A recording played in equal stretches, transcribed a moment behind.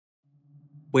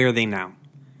Where are they now?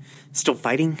 Still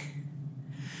fighting?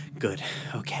 Good,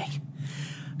 okay.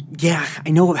 Yeah, I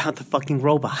know about the fucking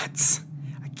robots.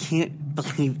 I can't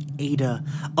believe Ada,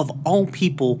 of all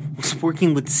people, was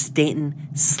working with Stanton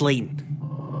Slayton.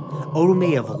 Oda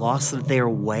may have lost their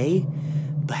way,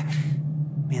 but,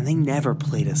 man, they never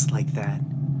played us like that.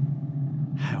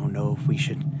 I don't know if we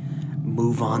should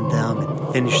move on them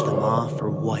and finish them off or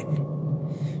what.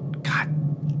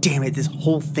 God damn it, this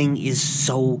whole thing is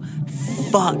so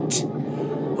fucked.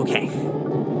 Okay.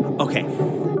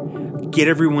 Get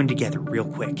everyone together real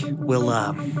quick. We'll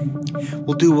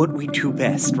do what we do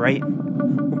best, right?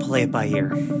 We'll play it by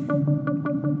ear.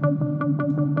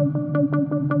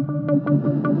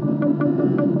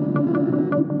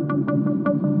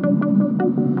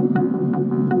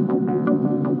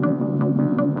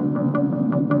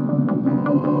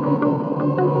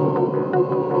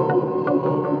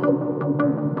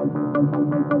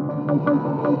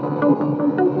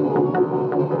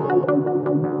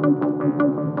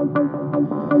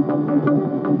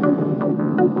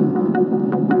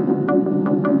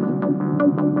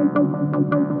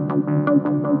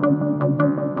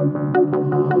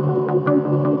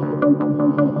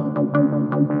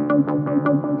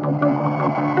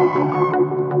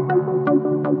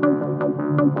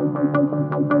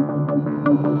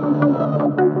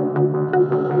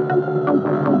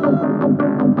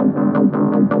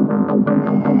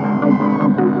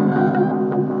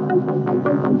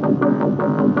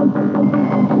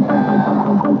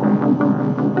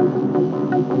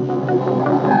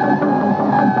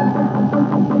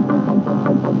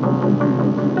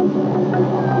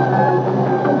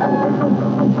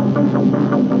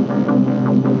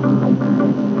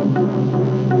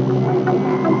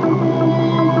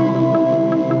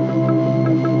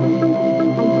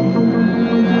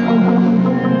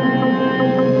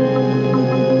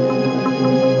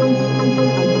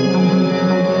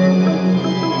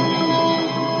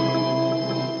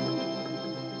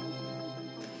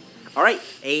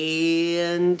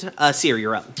 Seer,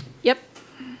 you're up. Yep.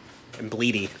 And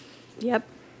Bleedy. Yep.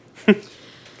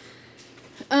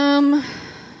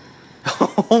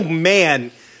 Oh,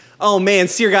 man.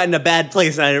 Seer got in a bad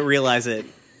place and I didn't realize it.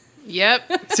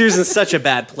 Yep. Seer's in such a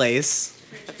bad place.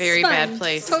 A very bad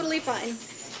place. Totally fine.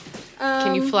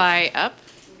 Can you fly up?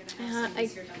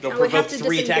 They'll provoke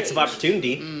 3 attacks of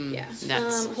opportunity. Yeah.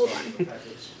 Nuts. Hold on.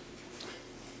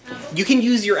 You can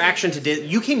use your action to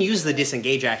you can use the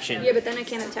disengage action. Yeah, but then I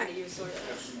can't attack you.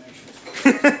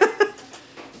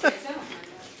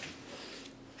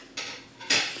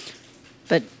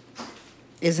 But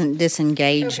isn't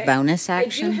disengage Okay. bonus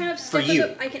action? I do have step For you.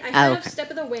 Of the, I have okay. Step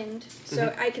of the Wind,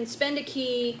 so I can spend a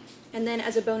key and then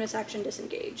as a bonus action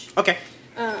disengage. Okay.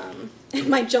 And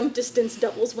my jump distance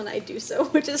doubles when I do so,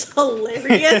 which is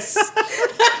hilarious.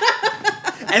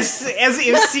 As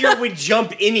if Seer would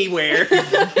jump anywhere.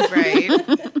 Right.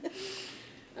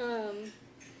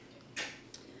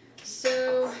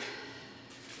 So,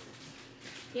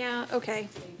 yeah, okay.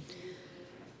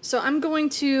 So I'm going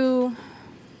to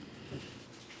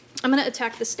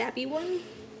attack the stabby one.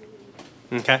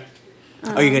 Okay.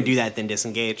 You're going to do that, then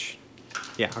disengage.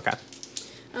 Yeah, okay.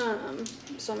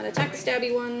 So I'm going to attack the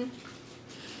stabby one.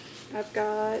 I've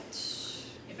got...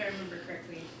 If I remember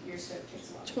correctly, your scope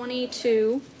takes a lot.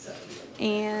 22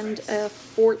 and a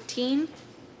 14.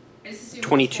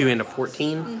 22 and a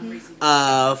 14.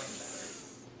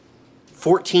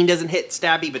 14 doesn't hit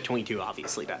stabby, but 22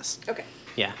 obviously does. Okay.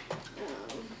 Yeah.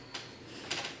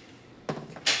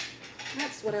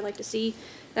 That's what I like to see.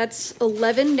 That's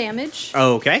 11 damage.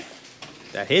 Okay.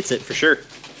 That hits it for sure.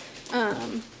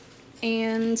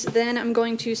 And then I'm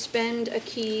going to spend a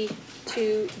key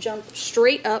to jump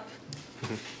straight up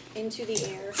into the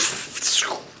air.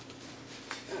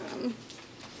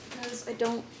 Because I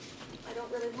don't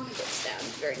really want to get stabbed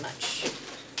very much.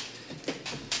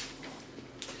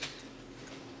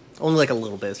 Only like a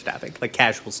little bit of stabbing, like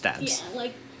casual stabs. Yeah,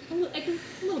 like a little bit of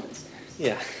stabs.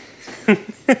 Yeah.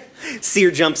 Seer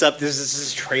jumps up. There's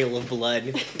this trail of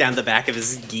blood down the back of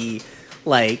his gi.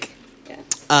 Like,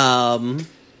 Yeah.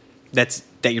 That's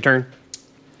your turn.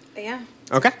 Yeah.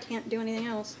 Okay. Can't do anything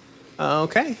else.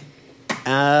 Okay.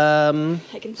 I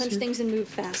can punch things and move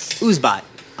fast. Oozebot.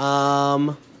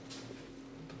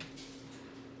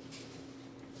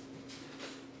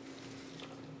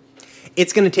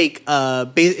 It's gonna take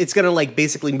it's gonna like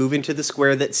basically move into the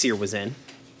square that Seer was in.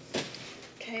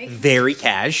 Okay. Very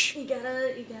cash. You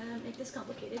gotta make this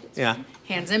complicated. It's Yeah. fine.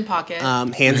 Hands in pocket.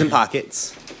 Hands in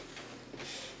pockets.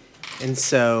 And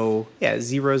so, yeah,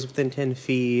 zeros within 10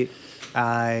 feet.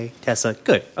 Tessa.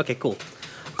 Good. Okay, cool.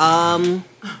 And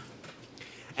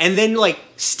then, like,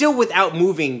 still without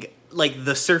moving, like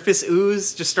the surface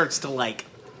ooze just starts to like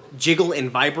jiggle and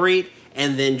vibrate,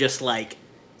 and then just like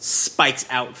spikes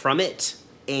out from it,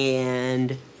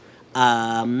 and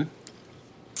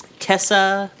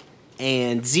Tessa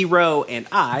and Zero and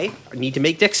I need to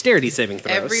make dexterity saving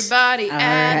throws. Everybody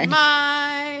add right.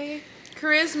 my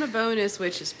charisma bonus,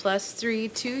 which is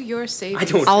 +3 to your saving. I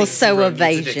don't Also think Zero needs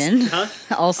a evasion.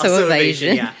 Also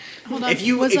evasion. Yeah. Hold on. If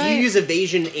you Was I- use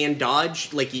evasion and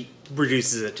dodge, like it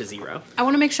reduces it to 0. I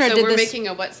want to make sure I So did we're this. making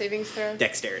a what savings throw?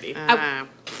 Dexterity. Ah.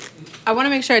 I want to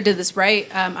make sure I did this right.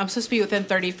 I'm supposed to be within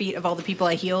 30 feet of all the people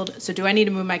I healed. So do I need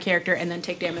to move my character and then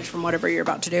take damage from whatever you're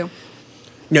about to do?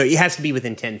 No, it has to be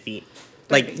within 10 feet.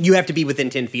 Like, Okay. you have to be within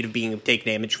 10 feet of being take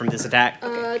damage from this attack.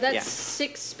 That's Yeah.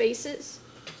 6 spaces.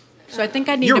 So I think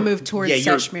I need You're- to move towards yeah,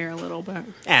 you're- Seshmir a little bit.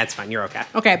 It's fine. You're okay.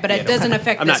 Okay, but Yeah, it doesn't don't-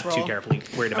 affect I'm this not roll. too terribly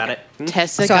worried about it.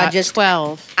 Tessa So I got just-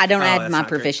 12. I don't Oh, add that's my not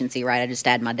great. proficiency, right? I just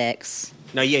add my dex.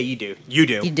 No, yeah, you do. You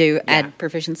do. You do Yeah. add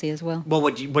proficiency as well? Well,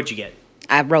 what'd you get?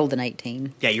 I rolled an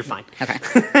 18. Yeah, you're fine. Okay.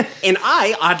 And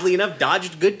I, oddly enough,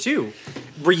 dodged good too.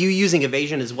 Were you using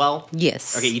evasion as well?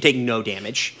 Yes. Okay, you take no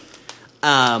damage.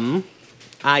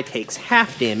 I takes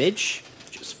half damage,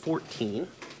 which is 14.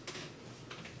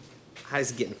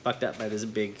 I's getting fucked up by this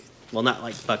big. Well, not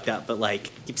like fucked up, but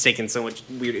like keeps taking so much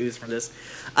weird ooze from this.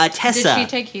 Tessa, Did she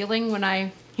take healing when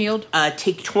I healed?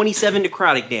 take 27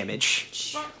 necrotic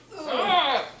damage.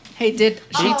 Hey, did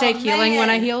she take healing when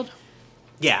I man. healed?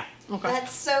 Yeah. Okay.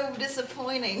 That's so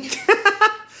disappointing.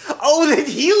 Oh, that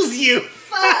heals you.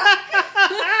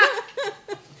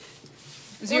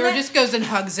 Zero Well, that- just goes and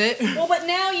hugs it. Well, but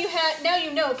now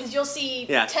you know because you'll see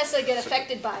Yeah. Tessa get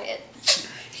affected by it.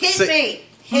 Hit So- me!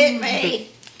 Hit me!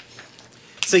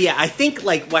 So yeah, I think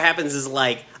like what happens is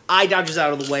like I dodges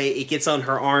out of the way. It gets on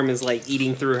her arm, is like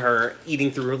eating through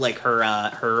like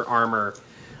her armor.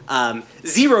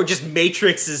 Zero just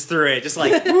matrixes through it, just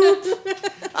like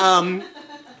whoop.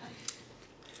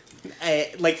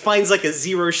 Like finds like a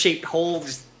zero shaped hole,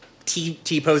 just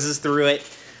T poses through it.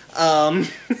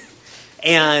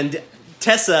 And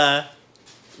Tessa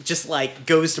just like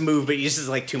goes to move, but he just is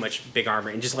like too much big armor,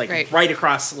 and just like right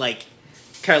across like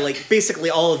kind of like basically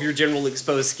all of your general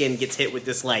exposed skin gets hit with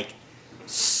this like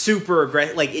super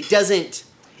aggressive. Like it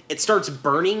starts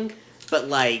burning, but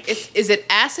like Is it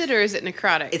acid or is it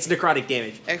necrotic? it's necrotic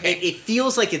damage. Okay. It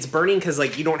feels like it's burning because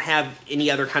like you don't have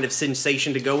any other kind of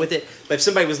sensation to go with it. But if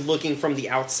somebody was looking from the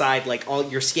outside, like all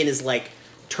your skin is like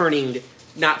turning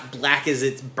not black as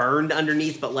it's burned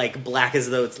underneath, but like black as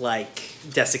though it's like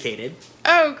desiccated.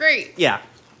 Oh, great. Yeah.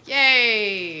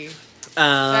 Yay.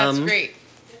 That's great.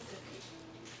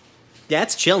 Yeah,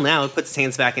 it's chill now. It puts its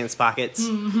hands back in its pockets.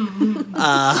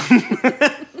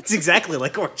 It's exactly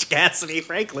like Orange Cassidy,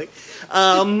 frankly.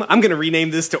 I'm going to rename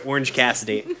this to Orange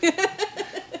Cassidy.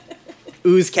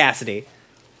 Ooze Cassidy.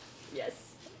 Yes.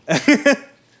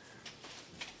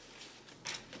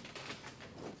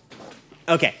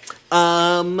 Okay.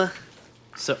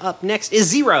 So up next is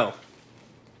Zero.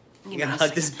 You gotta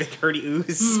hug this big hurdy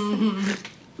ooze.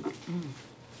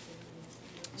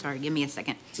 Sorry, give me a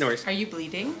second. No worries. Are you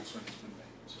bleeding?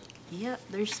 Yep,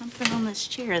 there's something on this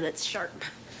chair that's sharp.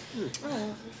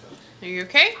 Are you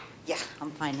okay? Yeah,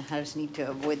 I'm fine. I just need to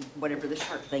avoid whatever the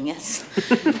sharp thing is.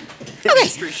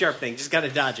 It's a pretty sharp thing. Just gotta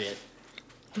dodge it.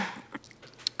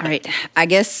 All right, I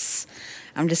guess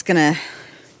I'm just gonna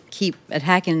keep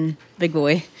attacking Big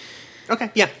Boy. Okay,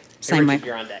 yeah. Same way.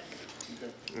 You're on deck.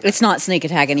 It's not sneak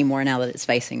attack anymore now that it's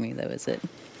facing me, though, is it?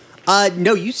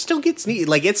 No, you still get sneak.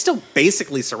 Like, it's still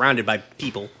basically surrounded by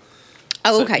people.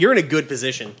 Oh, So okay. you're in a good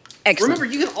position. Excellent. Remember,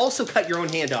 you can also cut your own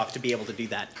hand off to be able to do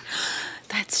that.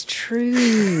 That's true.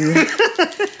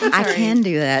 I can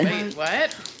do that. Wait,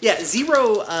 what? Yeah,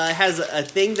 Zero has a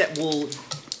thing that will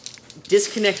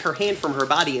disconnect her hand from her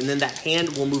body, and then that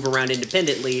hand will move around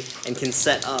independently and can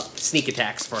set up sneak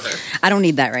attacks for her. I don't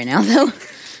need that right now, though.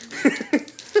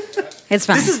 It's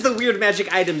fine. This is the weird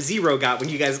magic item Zero got when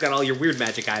you guys got all your weird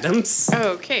magic items.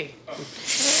 Okay.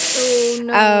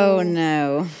 Oh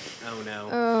no. Oh, no.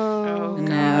 Oh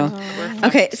no. Oh, No.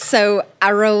 Okay, so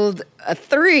I rolled a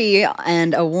 3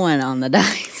 and a 1 on the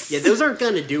dice. Yeah, those aren't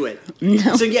gonna do it.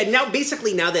 No. So yeah, now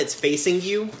basically now that it's facing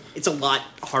you, it's a lot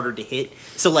harder to hit.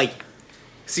 So like,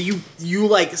 you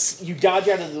dodge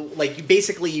out of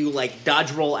the you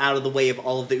dodge roll out of the way of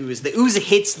all of the ooze. The ooze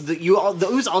hits the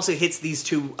ooze also hits these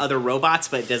two other robots,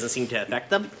 but it doesn't seem to affect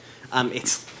them.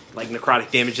 It's like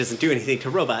necrotic damage doesn't do anything to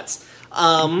robots.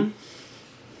 And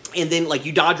then like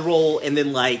you dodge roll and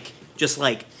then like just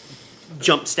like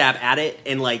jump stab at it,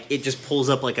 and like it just pulls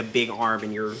up like a big arm,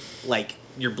 and your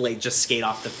blade just skate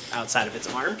off the outside of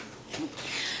its arm.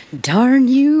 Darn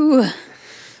you.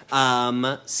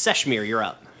 Seshmir, you're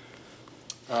up.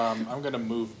 I'm going to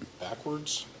move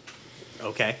backwards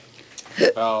Okay.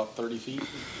 about 30 feet.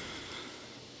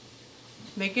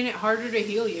 Making it harder to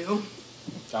heal you.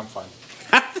 I'm fine.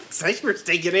 Seshmir's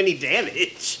taking any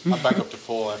damage. I'm back up to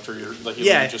full after your the healing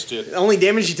Yeah. you just did. The only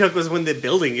damage you took was when the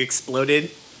building exploded.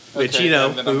 Which, Okay, you know.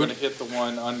 and then I'm going to hit the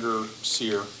one under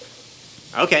Seer.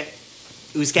 Okay.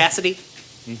 Ooze Cassidy?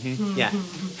 Mm-hmm. Yeah.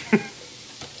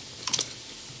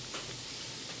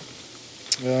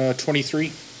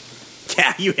 23.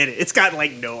 Yeah, you hit it. It's got,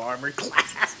 like, no armor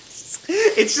class.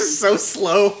 It's just so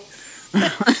slow.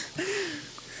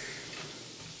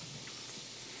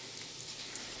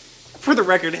 For the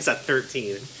record, it's a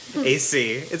 13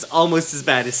 AC. It's almost as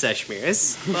bad as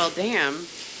Seshmir's. Well, damn.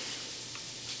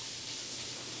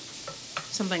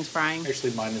 Something's frying.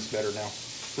 Actually, mine is better now.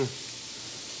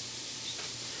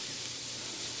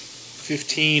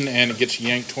 15, and it gets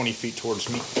yanked 20 feet towards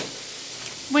me.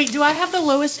 Wait, do I have the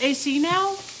lowest AC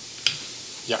now?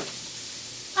 Yeah.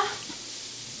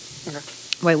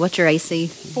 Wait, what's your AC?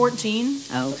 14.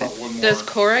 Oh, okay. One more. Does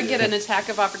Cora get an attack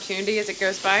of opportunity as it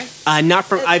goes by? Not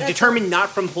from. I've determined not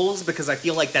from pulls because I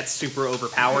feel like that's super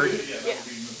overpowered.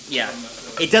 Yeah.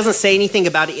 It doesn't say anything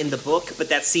about it in the book, but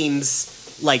that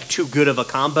seems like too good of a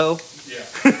combo. Yeah.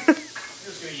 I'm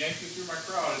just going to yank you through my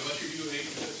crowd unless you do a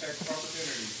attack of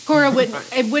opportunity. Cora,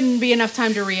 it wouldn't be enough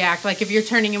time to react. Like if you're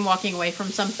turning and walking away from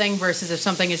something versus if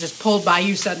something is just pulled by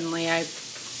you suddenly,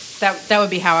 that would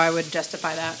be how I would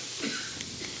justify that.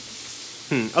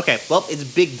 Okay, well, it's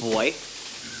Big Boy.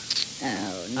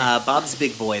 Oh, no. Bob's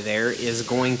Big Boy there is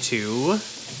going to.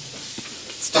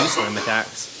 It's 2 slam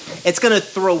attacks. It's going to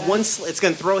throw it's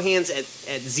going to throw hands at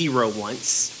 0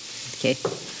 once. Okay.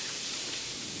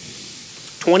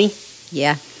 20?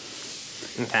 Yeah.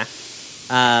 Okay.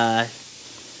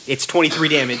 It's 23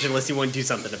 damage unless you want to do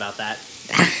something about that.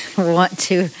 Want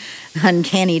to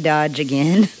uncanny dodge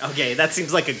again. Okay, that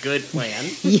seems like a good plan.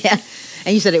 Yeah.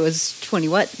 And you said it was 20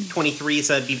 what? 23,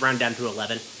 so it'd be round down to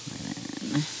 11.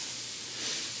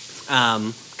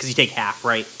 Because you take half,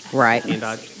 right? Right. And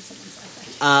dodge.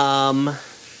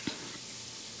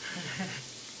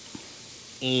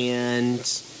 And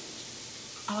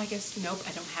Oh, I guess nope.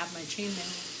 I don't have my chainmail.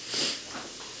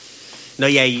 no,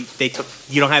 yeah, you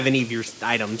don't have any of your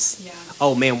items. Yeah.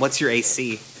 Oh man, what's your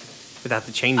AC without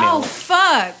the chainmail? Oh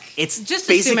fuck! It's Just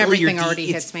basically assume everything your already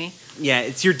it's- hits me. Yeah,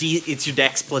 it's your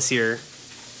dex plus your.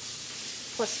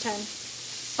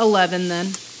 Plus 10. 11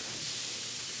 then.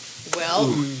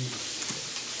 Well,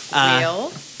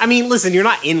 I mean, listen, you're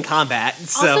not in combat,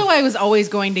 so. Also, I was always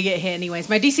going to get hit anyways.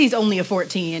 My DC is only a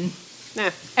 14.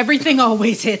 Nah. Everything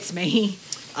always hits me.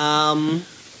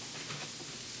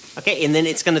 Okay, and then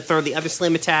it's going to throw the other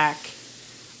slam attack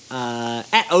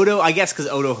at Odo, I guess, because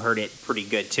Odo heard it pretty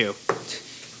good too.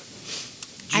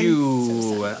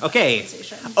 Okay,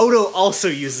 Odo also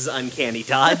uses uncanny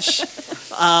dodge.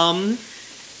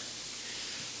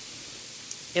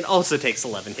 It also takes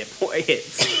 11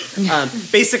 hits.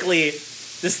 Basically,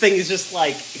 this thing is just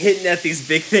like hitting at these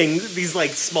big things, these like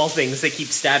small things. They keep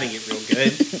stabbing it real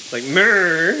good. Like,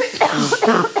 murr.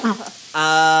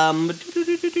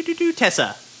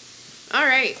 Tessa. all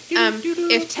right.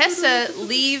 If Tessa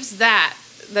leaves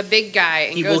the big guy,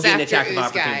 and He goes will get an after attack of Ooze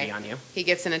opportunity guy, on you. he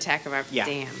gets an attack of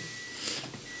opportunity. Yeah. Damn.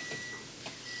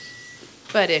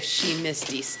 But if she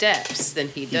misty steps, then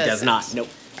he He does not. Nope.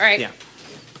 All right. Yeah.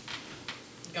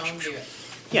 Go and do it.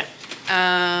 Yeah.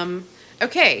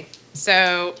 Okay,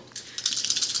 so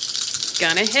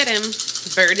gonna hit him.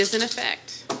 Bird is in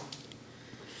effect.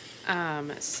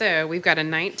 So we've got a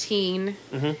 19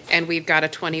 and we've got a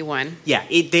 21. Yeah.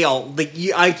 They all like.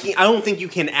 I don't think you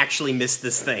can actually miss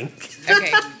this thing.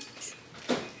 Okay.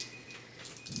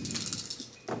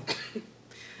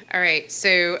 All right,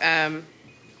 so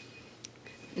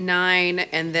 9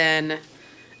 and then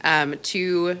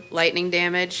 2 lightning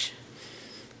damage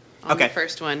on Okay. the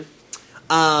first one.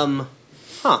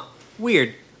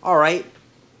 Weird. All right.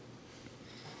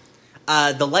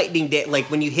 The lightning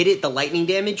like when you hit it, the lightning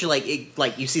damage, like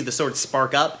you see the sword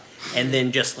spark up, and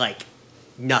then just like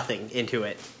nothing into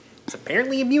it. It's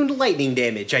apparently immune to lightning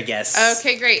damage, I guess.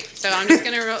 Okay, great. So I'm just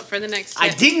gonna roll for the next I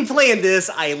hit. didn't plan this.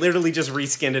 I literally just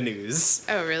reskinned a news.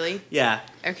 Oh, really? Yeah.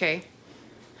 Okay.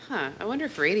 Huh. I wonder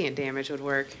if radiant damage would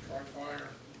work.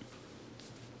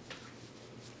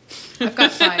 I've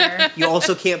got fire. You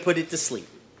also can't put it to sleep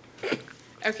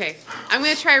Okay. I'm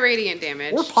gonna try radiant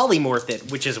damage. or polymorph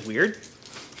it, which is weird.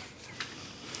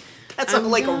 That's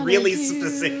like a really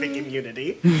specific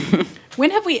immunity. When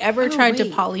have we ever tried to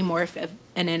wait. polymorph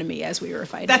an enemy as we were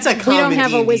fighting? That's a don't common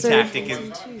have a D&D wizard. tactic.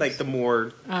 Is like the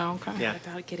more. Oh, okay. Yeah.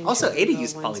 About getting Also, to Ada the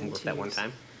used ones and polymorph that one twos.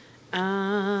 time.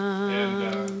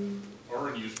 And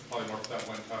Oren used polymorph that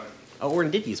one time. Oh,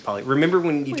 Orin did use poly. Remember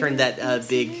when you turned that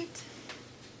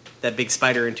big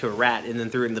spider into a rat and then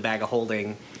threw it in the bag of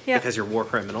holding because you're war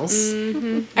criminals?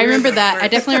 Mm-hmm. I remember that. I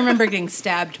definitely remember getting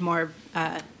stabbed more.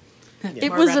 It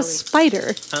more was readily. a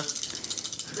spider. Huh?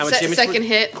 How much damage? Second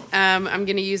hit. I'm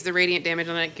going to use the radiant damage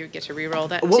on it. Get to reroll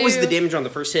that. What was too. the damage on the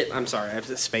first hit? I'm sorry, I've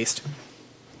spaced.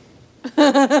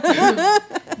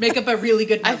 Make up a really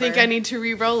good number. I think I need to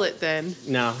reroll it then.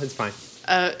 No, it's fine.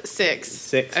 6.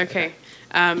 6. Okay.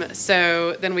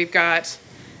 So then we've got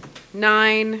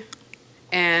 9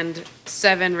 and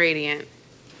 7 radiant.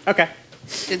 Okay.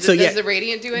 Does So, the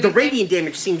radiant do anything? The radiant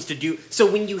damage seems to do.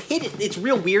 So when you hit it, it's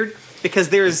real weird because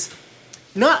there's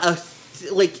not a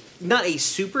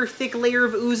super thick layer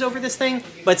of ooze over this thing,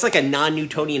 but it's like a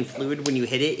non-Newtonian fluid. When you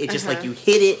hit it, it's just like you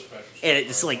hit it, and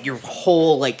it's like your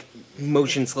whole like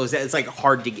motion slows down. It's like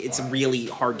hard to. It's really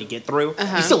hard to get through.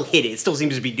 You still hit it. It still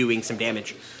seems to be doing some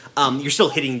damage. You're still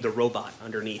hitting the robot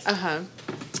underneath.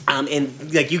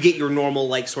 And like you get your normal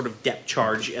like sort of depth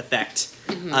charge effect.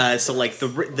 So like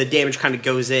the damage kind of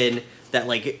goes in. That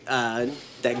like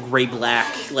that gray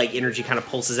black like energy kind of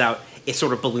pulses out. It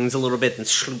sort of balloons a little bit and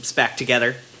sloops back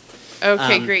together.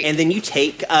 Okay, great. And then you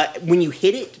take when you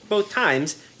hit it both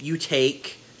times, you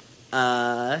take.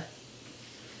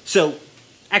 So,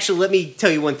 actually, let me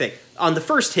tell you one thing. On the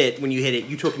first hit, when you hit it,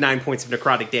 you took 9 points of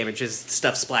necrotic damage as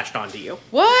stuff splashed onto you.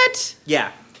 What?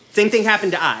 Yeah, same thing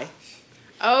happened to I.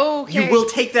 Okay. You will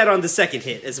take that on the second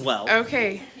hit as well.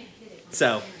 Okay.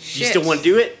 So, you Shit. still want to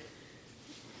do it?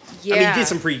 Yeah. I mean, you did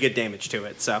some pretty good damage to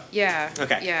it. So. Yeah.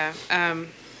 Okay. Yeah.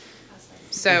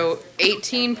 So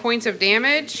 18 points of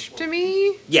damage to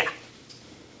me? Yeah.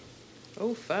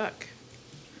 Oh, fuck.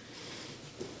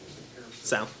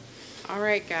 So. All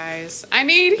right, guys. I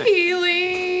need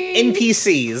healing.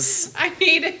 NPCs. I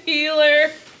need a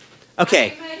healer.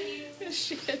 Okay.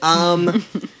 Shit. I was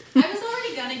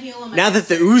already gonna heal him. Now that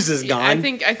the ooze is gone, I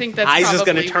think that's I's just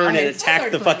gonna probably turn and wise.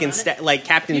 attack the fucking like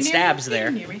Captain Stabs there.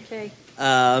 Okay.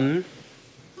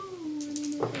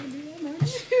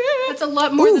 That's a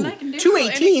lot more than I can do. 2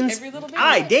 18s. every little bit.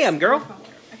 Aye, damn, girl.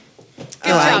 Good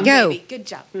job, go. baby. Good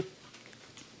job.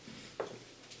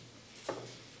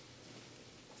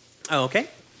 Oh, okay.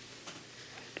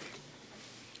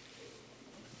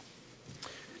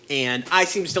 And I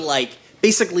seems to like,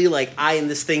 basically, like, I and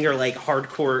this thing are like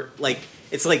hardcore, like,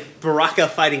 it's like Baraka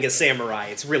fighting a samurai.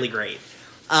 It's really great.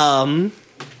 They're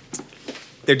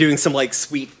doing some like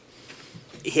sweet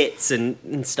hits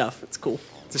and stuff. It's cool.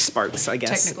 It's sparks, I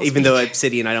guess. Technical Even though speech.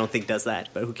 Obsidian, I don't think does that,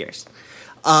 but who cares?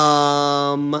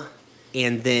 And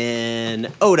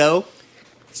then Odo.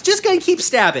 It's just gonna keep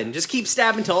stabbing. Just keep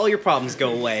stabbing till all your problems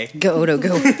go away. Go, Odo,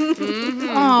 go.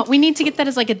 Oh, we need to get that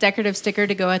as like a decorative sticker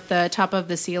to go at the top of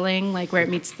the ceiling, like where it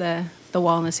meets the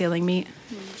wall and the ceiling meet.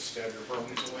 Stab your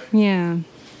problems away. Yeah.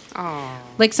 Aw.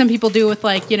 Like some people do with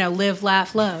like, live,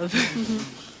 laugh, love.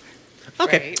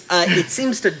 Okay. Right. It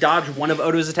seems to dodge one of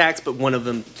Odo's attacks, but one of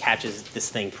them catches this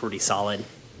thing pretty solid.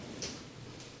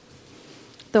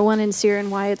 The one in Seer and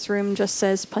Wyatt's room just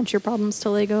says, punch your problems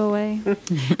till they go away.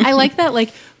 I like that.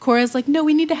 Like Cora's like, no,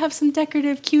 we need to have some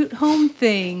decorative, cute home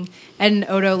thing. And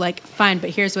Odo like, fine,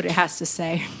 but here's what it has to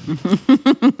say.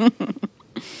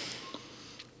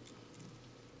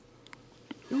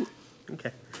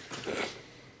 Okay.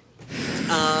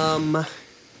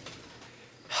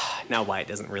 Now Wyatt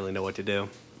doesn't really know what to do.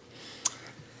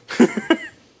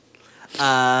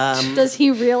 Does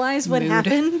he realize what Mood.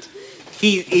 happened?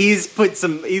 He's put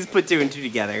 2 and 2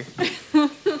 together.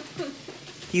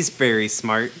 He's very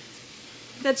smart.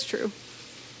 That's true.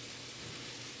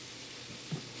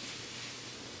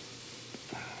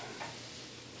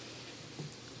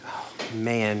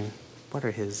 Man, what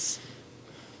are his...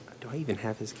 Do I even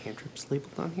have his cantrips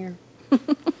labeled on here?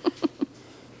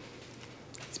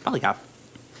 He's probably got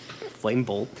Flame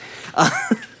Bolt.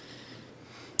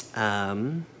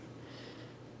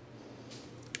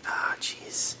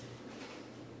 Jeez.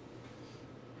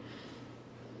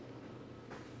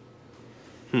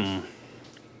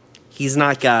 He's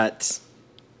not got...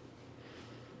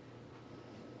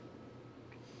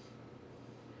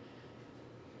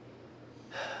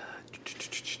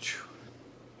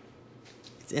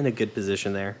 He's in a good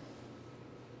position there.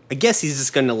 I guess he's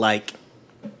just gonna like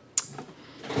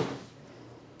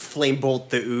flame bolt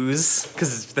the ooze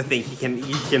because it's the thing he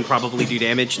can probably do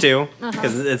damage to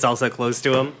because it's also close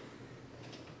to him.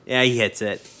 Yeah, he hits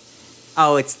it.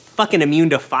 Oh, it's fucking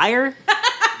immune to fire.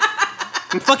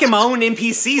 I'm fucking my own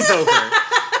NPCs over.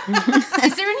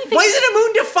 Is there anything? Why is it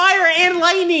immune to fire and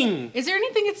lightning? Is there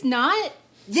anything it's not?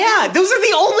 Yeah, those are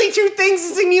the only 2 things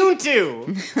it's immune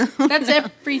to. That's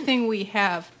everything we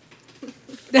have.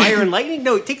 Fire and lightning?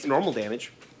 No, it takes normal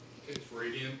damage. Takes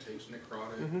radiant, takes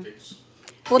necrotic, takes...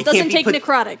 Well, it It can't doesn't be take put-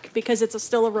 necrotic because it's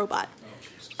still a robot.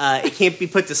 It can't be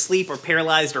put to sleep or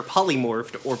paralyzed or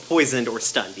polymorphed or poisoned or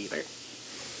stunned either.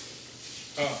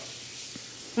 Oh,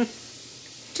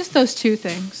 Just those two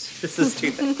things. This is two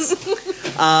things.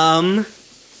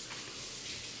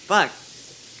 Fuck.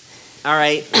 All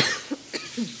right.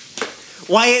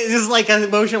 Why is this like an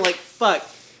emotion like fuck?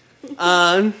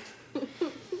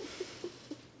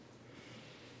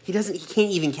 He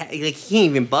can't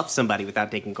even buff somebody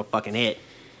without taking a fucking hit.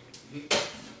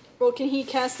 Well, can he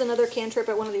cast another cantrip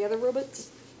at one of the other robots?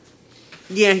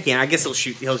 Yeah, I guess he'll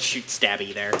shoot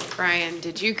Stabby there. Brian,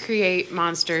 did you create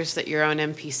monsters that your own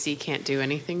NPC can't do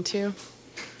anything to?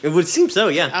 It would seem so,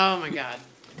 yeah. Oh my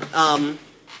god.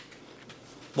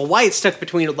 Well, Wyatt's stuck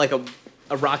between like a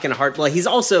rock and a hard. Well, he's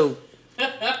also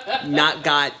not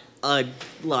got a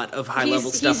lot of high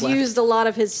level stuff He's left. used a lot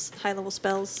of his high level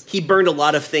spells. He burned a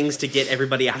lot of things to get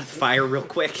everybody out of the fire real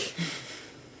quick.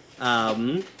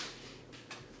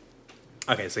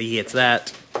 Okay, so he hits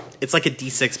that. It's like a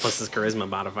d6 plus his charisma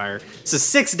modifier. So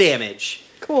 6 damage.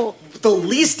 Cool. The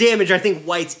least damage I think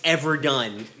White's ever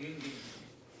done.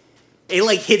 It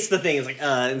like hits the thing. It's like,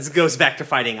 it goes back to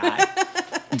fighting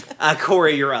Eye.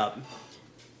 Corey, you're up.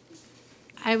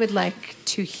 I would like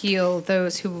to heal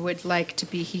those who would like to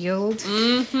be healed.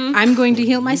 Mm-hmm. I'm going to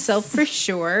heal myself for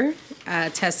sure.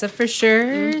 Tessa for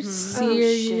sure. Oh,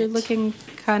 See, you're shit. looking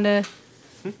kind of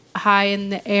high in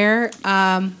the air.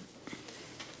 How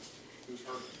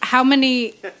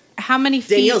many feet?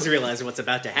 Danielle's realizing what's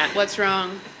about to happen. What's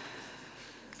wrong?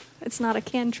 It's not a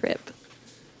cantrip.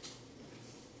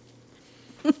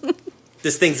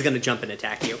 This thing's gonna jump and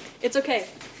attack you. It's okay.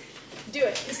 Do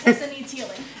it. This Tessa needs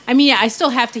healing. I mean, yeah, I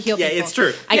still have to heal Yeah, people. it's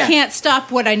true. I Yeah. can't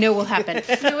stop what I know will happen. No,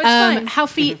 it's fine.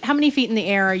 How many feet in the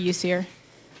air are you, Seer?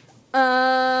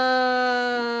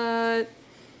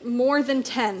 More than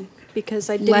 10 because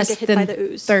I didn't Less get hit than by the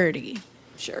ooze. 30.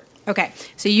 Sure. Okay,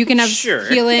 so you can have Sure.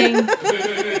 healing.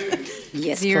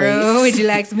 Yes, 0. please. Would you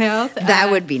like some health?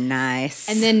 That would be nice.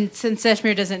 And then since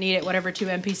Seshmir doesn't need it, whatever 2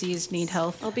 NPCs need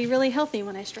health. I'll be really healthy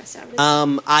when I stress out.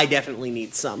 I definitely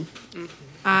need some.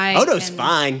 Odo's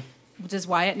Fine Does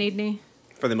Wyatt need any?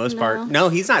 for the most No. part. No,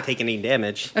 he's not taking any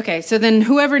damage. Okay, so then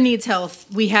whoever needs health,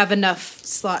 we have enough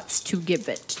slots to give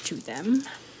it to them.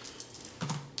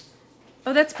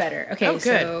 Oh, that's better. Okay, Oh, good.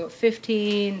 so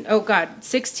 15. Oh, God.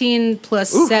 16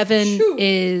 plus Ooh, 7 shoot.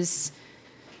 is.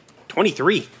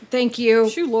 23. Thank you.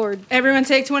 Shoo Lord. Everyone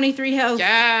take 23 health.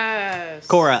 Yes.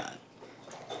 Cora.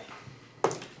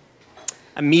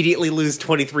 Immediately lose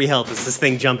 23 health as this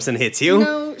thing jumps and hits you.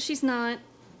 No, she's not.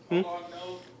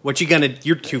 What you gonna...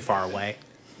 You're too far away.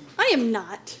 I am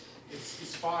not.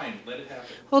 it's fine. Let it happen.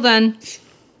 Hold on.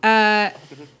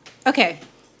 Okay.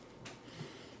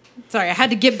 Sorry, I had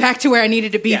to get back to where I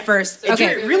needed to be first. And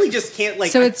Okay. you really just can't,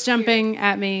 like... So it's jumping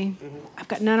at me. I've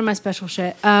got none of my special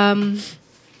shit.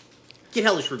 Get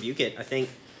Hellish Rebuke it, I think,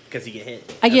 because you get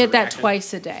hit. I as a get that reaction.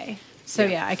 twice a day. So Yeah.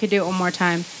 yeah, I could do it one more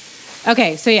time.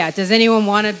 Okay, so yeah, does anyone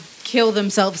want to kill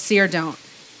themselves? See or don't?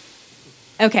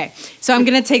 Okay, so I'm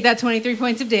gonna take that 23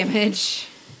 points of damage.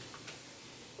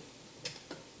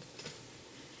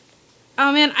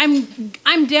 Oh man,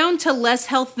 I'm down to less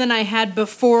health than I had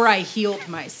before I healed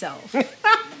myself.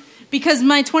 Because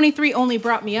my 23 only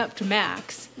brought me up to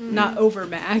max, not over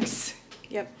max.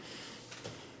 Yep.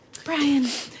 Brian.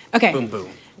 Okay. Boom, boom.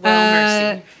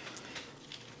 Well, mercy.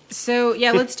 So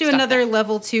yeah, let's do Stop another that.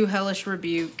 level 2 Hellish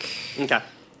Rebuke. Okay.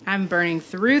 I'm burning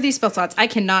through these spell slots. I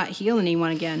cannot heal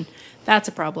anyone again. That's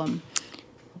a problem.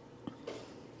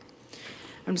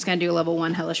 I'm just gonna do a level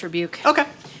 1 Hellish Rebuke. Okay.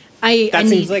 I That need,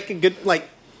 seems like a good, like...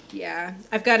 yeah.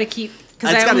 I've got to keep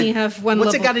because it's I gotta- only have one.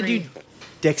 What's level it got to 3. do?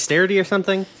 Dexterity or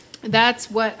something?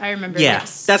 That's what I remember. Yeah,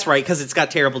 Yes. that's right, because it's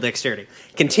got terrible dexterity.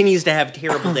 Continues to have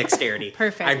terrible dexterity.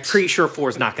 Perfect. I'm pretty sure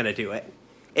 4's not going to do it.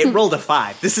 It rolled a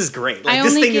 5. This is great. Like, I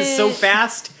this only thing is so get-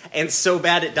 fast and so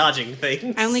bad at dodging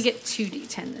things. I only get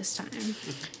 2d10 this time,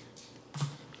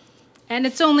 and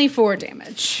it's only 4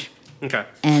 damage. Okay.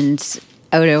 And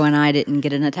Odo and I didn't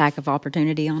get an attack of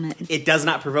opportunity on it. It does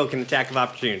not provoke an attack of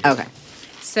opportunity. Okay.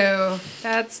 So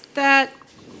that's that.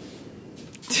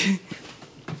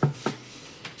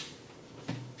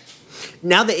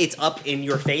 Now that it's up in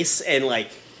your face and,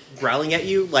 like, growling at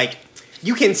you, like,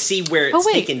 you can see where it's Oh,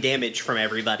 wait. taking damage from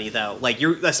everybody, though. Like,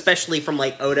 you're, especially from,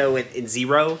 like, Odo and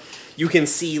Zero, you can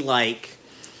see, like,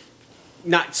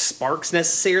 not sparks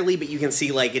necessarily, but you can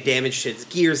see, like, a damage to its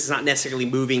gears. It's not necessarily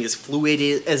moving as fluid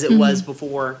as it was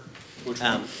before.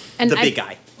 The big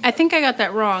guy. I think I got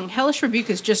that wrong. Hellish Rebuke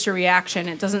is just a reaction.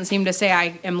 It doesn't seem to say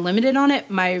I am limited on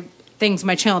it. My things.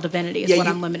 My channel divinity is what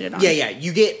I'm limited on. Yeah.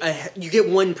 You get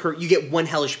one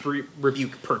hellish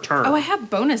rebuke per turn. Oh, I have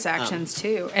bonus actions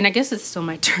too, and I guess it's still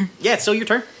my turn. Yeah, it's still your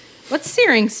turn. What's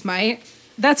Searing Smite?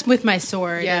 That's with my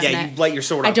sword. Yeah. isn't Yeah, it? you light your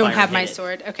sword on I don't fire have and my hit it.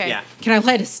 sword. Okay. Yeah. Can I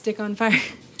light a stick on fire?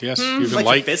 Yes, you Light can your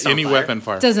light fist on any fire. weapon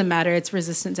fire. Doesn't matter. It's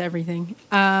resistant to everything.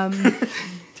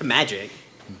 To magic.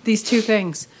 These two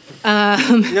things.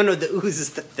 No, the ooze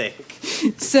is the thing.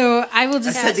 So I will I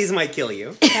just. said these might kill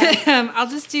you. I'll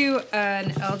just do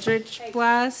an Eldritch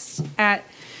Blast at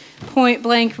point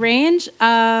blank range.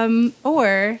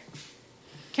 Or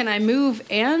can I move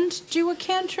and do a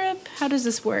cantrip? How does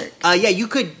this work? Yeah, you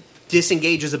could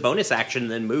disengage as a bonus action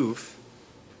and then move.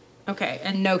 Okay,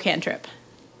 and no cantrip.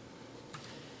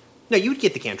 No, you would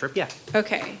get the cantrip, yeah.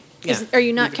 Okay. Yeah. Are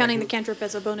you not counting the cantrip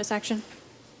as a bonus action?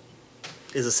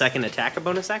 Is a second attack a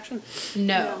bonus action?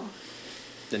 No.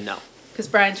 Then no. Because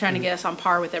Brian's trying to get us on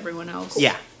par with everyone else.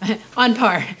 Yeah. On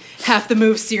par. Half the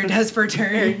moves Seer does per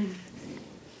turn.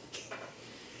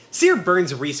 Seer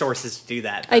burns resources to do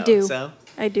that, though, I do. So.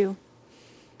 I do.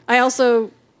 I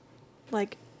also,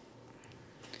 like,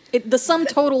 the sum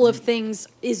total of things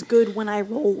is good when I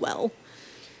roll well.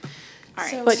 All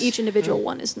right. But each individual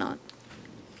one is not.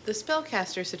 The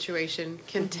spellcaster situation.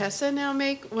 Can Tessa now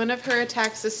make one of her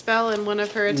attacks a spell and one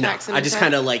of her attacks an I just attack?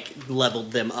 kind of like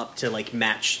leveled them up to like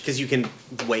match because you can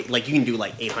you can do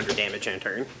like 800 damage in a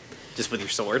turn just with your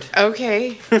sword.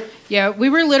 Okay. Yeah, we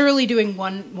were literally doing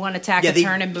one attack a they-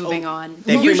 turn and moving on.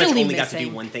 They pretty much Usually only got to missing.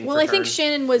 do one thing. Well, per I think turn.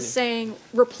 Shannon was saying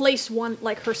replace one,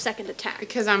 like her second attack.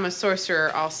 Because I'm a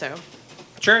sorcerer also.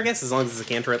 Sure, I guess as long as it's a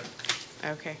cantrip.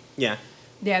 Okay. Yeah.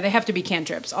 Yeah, they have to be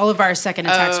cantrips. All of our second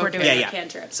attacks we're doing Yeah. are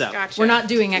cantrips. So Gotcha. We're not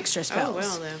doing extra Oh, spells.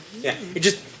 well then. yeah, it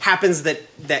just happens that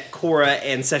Korra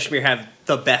and Seshmir have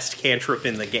the best cantrip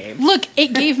in the game. Look,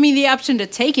 it gave me the option to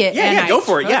take it. and Yeah, I go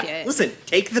for it. took Yeah, listen,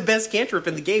 take the best cantrip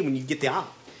in the game when you get the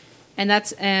op. And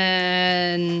that's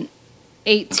an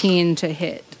 18 to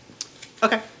hit.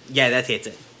 Okay. Yeah, that hits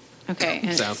it. Okay.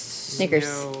 And So. Snickers.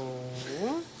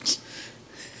 No.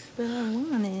 But I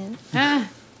want it.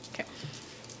 okay.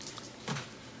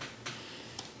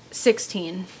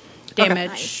 16 damage.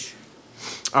 Nice.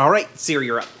 All right, Seer,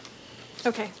 you're up.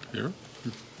 Okay. Here.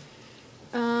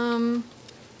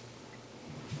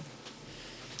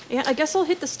 Yeah, I guess I'll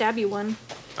hit the stabby one.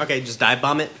 Okay, just dive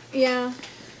bomb it. Yeah.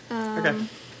 Okay.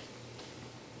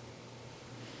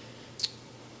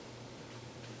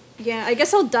 Yeah, I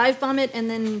guess I'll dive bomb it and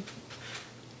then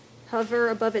hover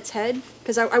above its head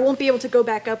because I won't be able to go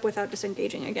back up without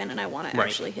disengaging again, and I want to Right.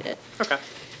 actually hit it. Okay.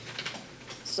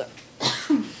 So.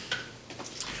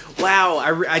 Wow,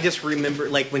 I just remember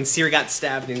like when Seer got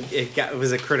stabbed and it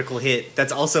was a critical hit.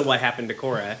 That's also what happened to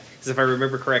Korra. Because if I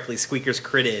remember correctly, Squeakers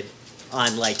critted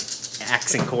on like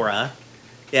Axe and Korra.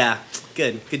 Yeah,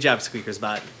 good job, Squeakers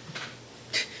bot.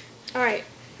 All right,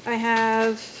 I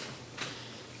have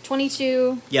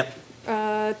 22, Yep.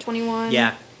 21,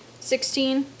 Yeah.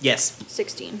 16, Yes.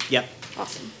 16. Yep.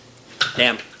 Awesome.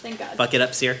 Damn. Thank God. Fuck it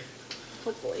up, Seer.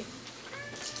 Hopefully.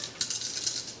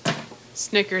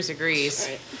 Snickers agrees.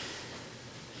 All right.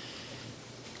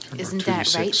 Isn't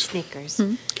that right, Snickers?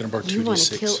 Can I borrow You want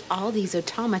to 2d6? kill all these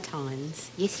automatons.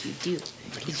 Yes, you do.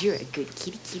 Because you're a good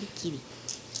kitty.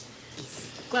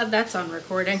 Glad that's on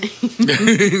recording.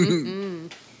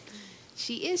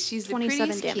 She is. She's the 27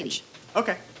 prettiest damage. kitty.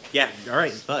 Okay. Yeah. All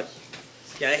right. Fuck.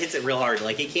 Yeah, that hits it real hard.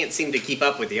 Like it can't seem to keep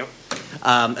up with you,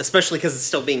 especially because it's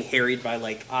still being harried by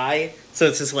like eye. So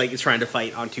it's just like it's trying to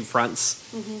fight on two fronts,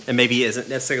 and maybe isn't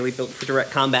necessarily built for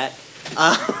direct combat.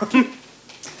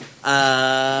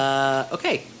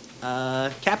 Okay.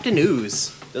 Captain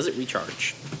Ooze, does it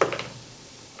recharge?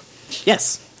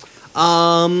 Yes.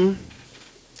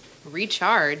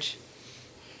 Recharge.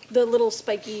 The little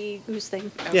spiky ooze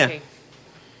thing. Okay.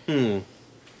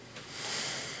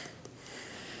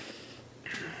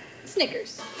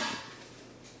 Snickers.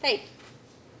 Hey.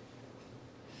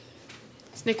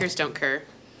 Snickers don't cur.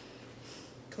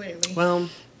 Clearly. Well,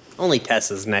 only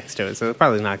Tessa's next to it, so it's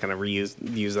probably not going to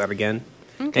use that again.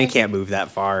 And it can't move that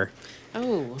far.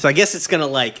 Oh. So I guess it's going to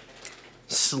like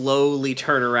slowly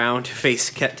turn around to face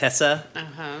Tessa.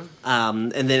 Uh-huh.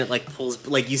 And then it like pulls,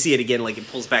 like you see it again, like it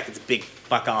pulls back its big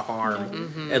fuck off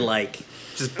arm and like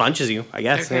just bunches you, I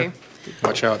guess. Okay. Yeah.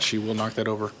 Watch out, she will knock that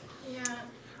over. Yeah.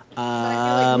 But I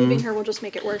feel like moving her will just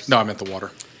make it worse. No, I meant the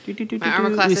water. My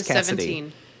armor class Who's is Cassidy?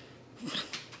 17.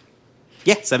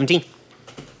 Yeah, 17.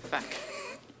 Fuck.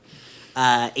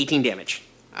 18 damage.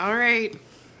 All right.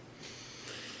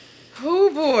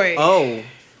 Oh, boy.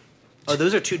 Oh,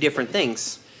 those are two different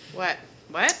things. What?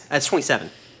 What? That's 27.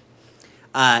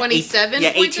 27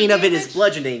 Yeah, points 18 of of it is damage?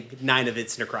 bludgeoning, 9 of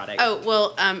it's necrotic. Oh,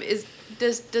 well, is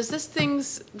Does this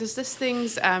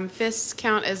thing's fists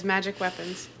count as magic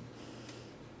weapons?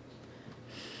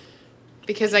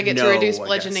 Because I get to No, reduce I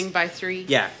bludgeoning guess. by 3.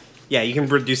 Yeah. Yeah, you can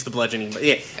reduce the bludgeoning. But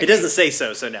yeah, it doesn't say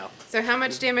so no. So how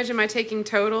much damage am I taking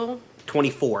total?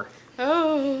 24.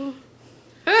 Oh.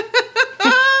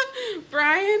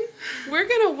 Brian, we're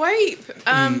gonna wipe.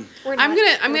 I'm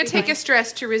gonna take a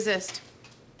stress to resist.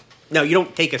 No, you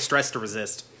don't take a stress to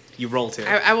resist. You roll to.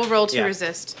 I will roll to Yeah.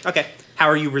 resist. Okay. How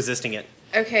are you resisting it?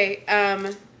 Okay.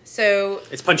 So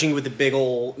It's punching you with a big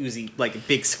old Oozy, like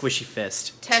big squishy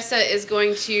fist. Tessa is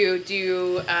going to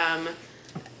do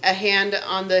a hand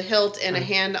on the hilt and a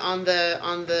hand on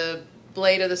the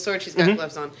blade of the sword. She's got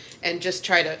gloves on, and just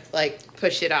try to like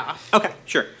push it off. Okay,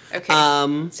 sure.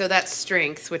 Okay. So that's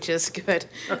strength, which is good.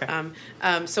 Okay.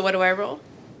 So what do I roll?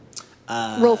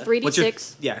 Roll 3d6. What's your,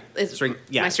 yeah, It's- strength.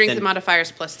 Yeah, My strength then- modifier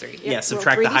is +3. Yeah, roll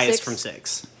subtract the 3d6. highest from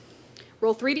 6.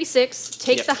 Roll 3d6,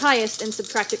 take Yep. the highest, and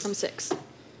subtract it from 6.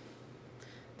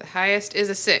 The highest is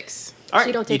a 6. All right,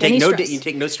 you don't take any no stress. you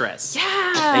take no stress. Yeah.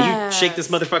 And you shake this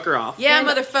motherfucker off. Yeah, And-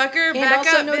 motherfucker. And Back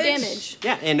also up, no bitch. damage.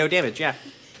 Yeah, and no damage. Yeah.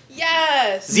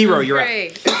 Yes. 0, you're up.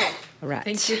 Great. Okay. All right.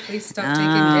 Thank you. Please stop taking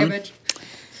damage.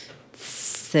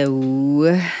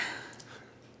 So,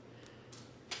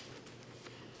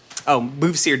 Oh,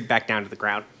 move Seared back down to the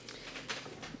ground.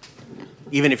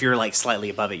 Even if you're like slightly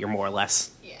above it, you're more or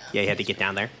less. Yeah, you had to get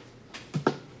down there.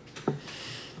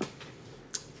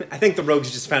 I think the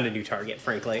rogues just found a new target,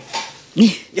 frankly.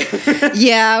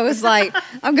 yeah, I was like,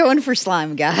 I'm going for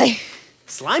slime guy.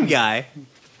 Slime guy.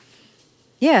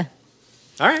 Yeah,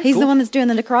 All right. he's cool. the one that's doing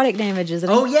the necrotic damage, isn't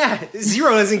he? Oh yeah,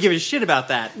 Zero doesn't give a shit about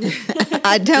that.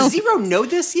 I Does don't. Zero know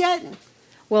this yet?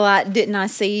 Well, didn't I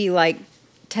see like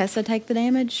Tessa take the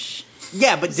damage?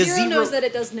 Yeah, but does Zero knows that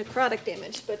it does necrotic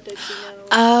damage, but does he know?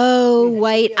 Oh Anybody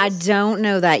wait, I else? don't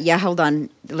know that. Yeah, hold on.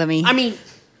 Let me. I mean,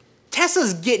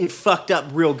 Tessa's getting fucked up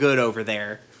real good over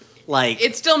there. Like,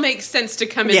 It still makes sense to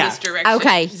come in Yeah. this direction.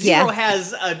 okay. Zero Yeah.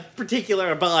 has a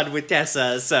particular bond with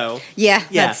Tessa, so Yeah.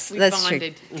 Yeah. That's We that's true.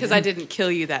 bonded because I didn't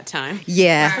kill you that time.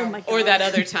 Yeah. Oh my god. Or that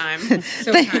other time.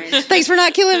 So kind. Thanks for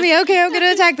not killing me. Okay, I'm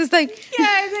gonna attack this thing.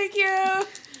 Yeah, thank you.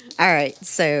 All right.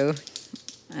 So,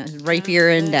 rapier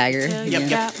and dagger. Tell Yep, you yep.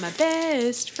 got my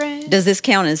best friend. Does this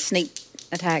count as sneak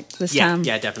attack this yeah, time?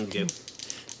 yeah, definitely do.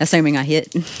 Assuming I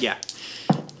hit. Yeah,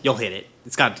 you'll hit it.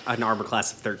 It's got an armor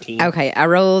class of 13. Okay, I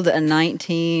rolled a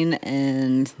 19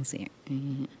 and let's see.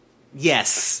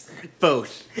 Yes,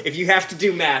 both. If you have to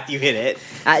do math, you hit it.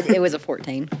 It was a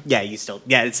 14. Yeah, you still.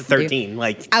 Yeah, it's a 13.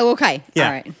 Like, Oh, okay. Yeah.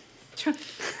 All right.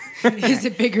 Is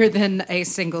it bigger than a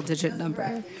single digit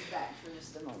number?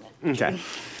 okay.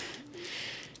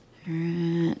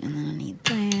 Alright, and then I need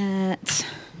that.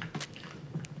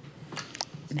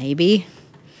 Maybe.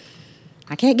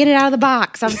 I can't get it out of the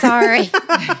box. I'm sorry.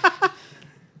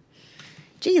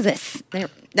 Jesus. There.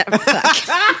 Fuck.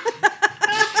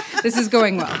 This is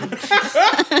going well.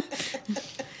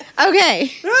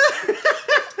 Okay.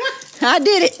 I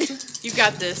did it. You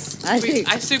got this. I do.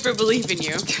 I super believe in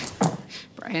you.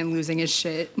 Brian losing his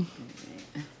shit.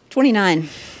 29.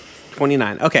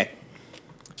 29. Okay.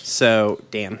 So,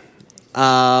 damn.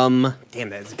 Damn,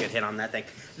 that's a good hit on that thing.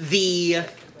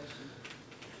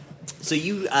 So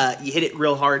you hit it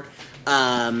real hard.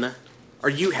 Are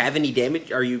you have any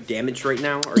damage? Are you damaged right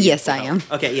now? Or Yes, I am.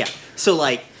 Okay, yeah. So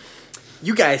like,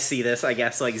 you guys see this, I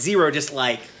guess. Like Zero just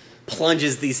like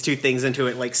plunges these two things into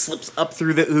it, like slips up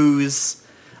through the ooze,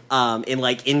 and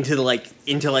like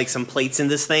into some plates in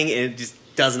this thing, and it just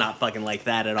does not fucking like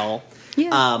that at all.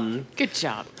 Yeah. Good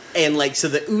job. And like, so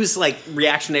the ooze like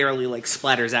reactionarily like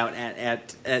splatters out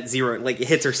at Zero, like it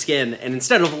hits her skin, and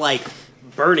instead of like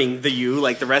burning you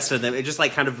like the rest of them, it just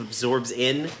like kind of absorbs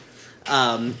in,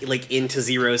 like into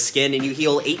Zero's skin, and you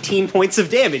heal 18 points of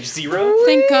damage. Zero,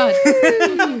 Thank God.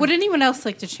 Would anyone else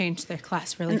like to change their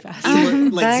class really fast?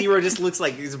 like Back- Zero just looks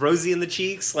like he's rosy in the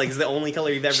cheeks, like it's the only color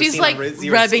you've ever She's seen. like on Zero's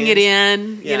rubbing skin. it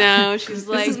in, Yeah. you know. She's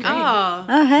like, is great. oh,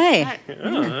 Oh, hey.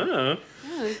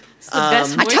 it's the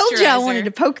best I told you I moisturizer. wanted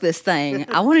to poke this thing.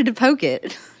 I wanted to poke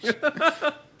it.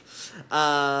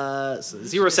 So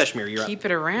Zero Seshmir, you're up. Keep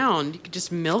it around. You could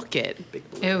just milk it.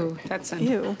 Ew, that's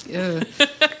Ew. Ew.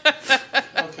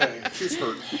 Okay, who's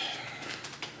hurt?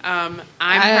 I'm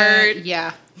hurt.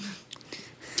 Yeah.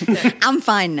 I'm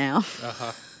fine now.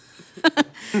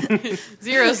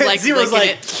 Zero's like Zero's licking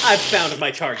like, it. I've found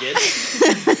my target.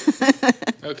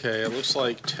 Okay, it looks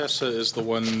like Tessa is the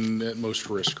one at most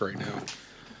risk right now.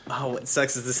 Oh, what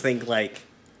sucks is this thing like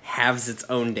halves its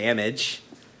own damage.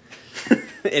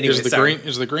 Anyway, Is the sorry.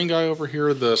 green guy over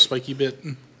here the spiky bit?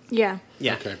 Yeah.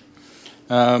 Yeah.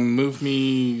 Okay. Move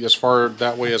me as far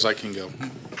that way as I can go.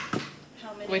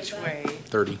 Which way?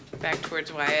 30. Back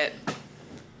towards Wyatt.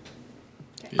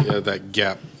 Yeah, that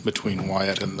gap between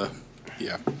Wyatt and the...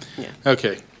 Yeah. Yeah.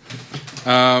 Okay.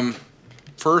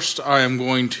 First, I am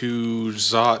going to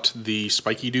Zot the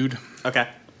spiky dude. Okay.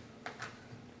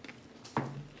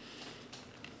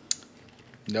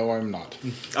 No, I'm not.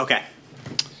 Okay.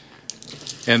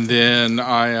 And then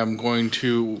I am going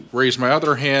to raise my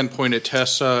other hand, point at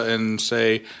Tessa, and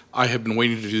say, I have been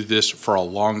waiting to do this for a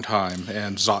long time,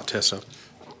 and Zot Tessa.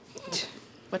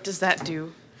 What does that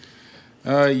do?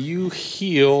 You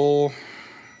heal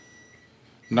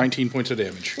 19 points of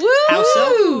damage. Woo! How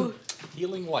so?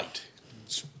 Healing light.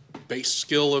 It's base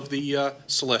skill of the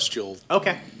celestial.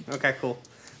 Okay. Okay, cool.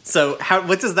 So,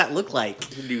 what does that look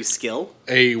like? New skill?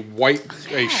 A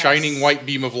shining white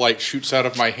beam of light shoots out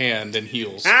of my hand and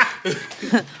heals. Yes.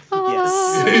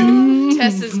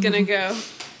 Tessa's gonna go.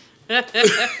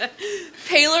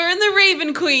 Paler and the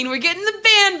Raven Queen, we're getting the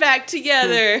band back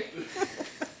together.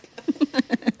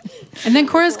 And then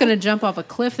Cora's going to jump off a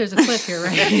cliff. There's a cliff here,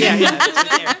 right?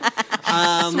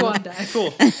 yeah. Swan dive.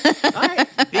 Cool. All right.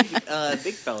 Big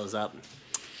fella's up.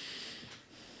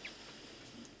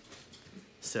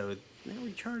 So now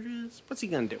he charges. What's he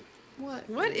gonna do?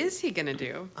 What is he gonna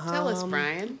do? Tell us,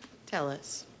 Brian. Tell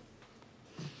us.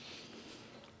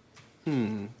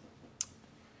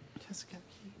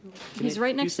 He's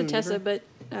right next to Tessa, but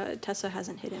Tessa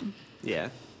hasn't hit him. Yeah.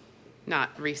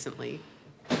 Not recently.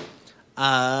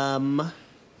 Smaller.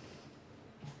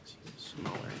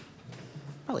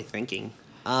 Probably thinking.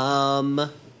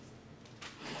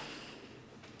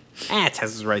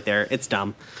 Tessa's right there. It's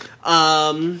dumb.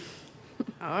 All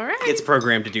right. It's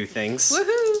programmed to do things.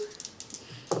 Woohoo!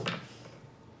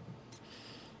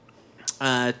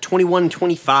 21,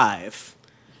 25.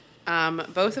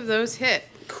 Both of those hit.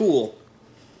 Cool.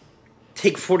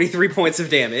 Take 43 points of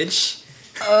damage.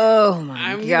 Oh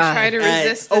my I'm god. gonna try to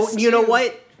resist this. You know too.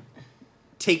 what?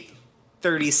 Take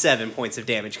 37 points of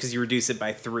damage because you reduce it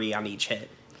by 3 on each hit.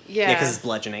 Yeah. because it's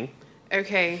bludgeoning.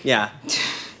 Okay. Yeah.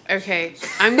 Okay.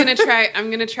 I'm gonna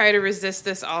try to resist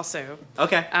this also.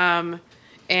 Okay.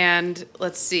 And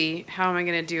let's see, how am I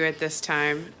gonna do it this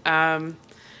time? I'm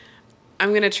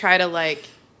gonna try to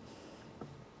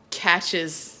catch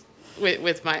his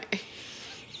with my.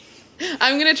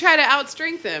 I'm gonna try to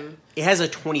outstrength him. It has a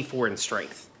 24 in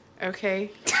strength. Okay.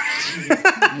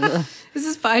 This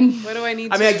is fine. What do I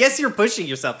need? I mean, I guess you're pushing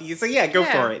yourself. You say, "Yeah, go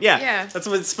Yeah, for it." Yeah. yeah. That's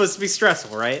what it's supposed to be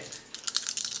stressful, right?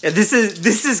 Yeah, this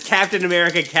is Captain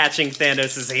America catching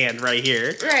Thanos' hand right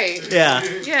here. Right. Yeah.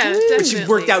 Yeah, definitely. Which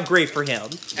worked out great for him.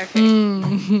 Okay.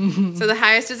 So the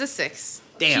highest is a 6.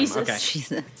 Damn. Jesus. Okay.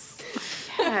 Jesus.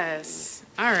 Yes.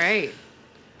 All right.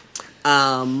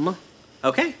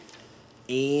 Okay.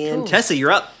 And Cool. Tessa,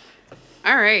 you're up.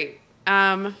 All right.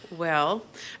 Well,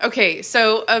 okay.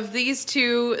 So of these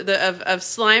two, of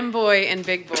Slime Boy and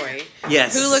Big Boy,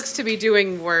 Yes. who looks to be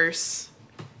doing worse?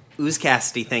 Ooze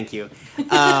Cassidy, thank you.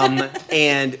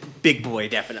 And Big Boy,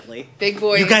 definitely. Big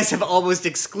Boy. You guys have almost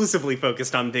exclusively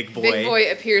focused on Big Boy. Big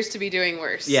Boy appears to be doing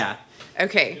worse. Yeah.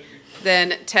 Okay.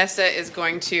 Then Tessa is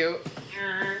going to.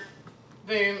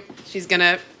 Boom. She's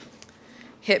gonna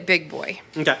hit Big Boy.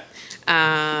 Okay.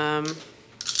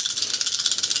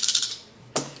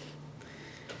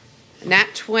 Nat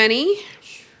 20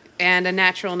 and a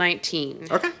natural 19.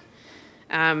 Okay.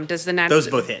 Does the nat Those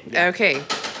both hit, yeah. Okay.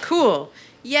 Cool.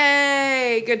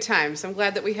 Yay! Good times. I'm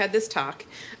glad that we had this talk.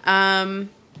 I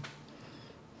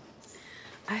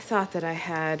thought that I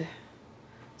had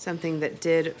something that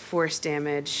did force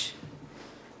damage,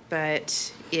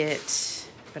 but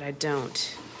I don't.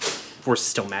 Force is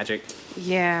still magic.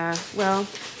 Yeah. Well,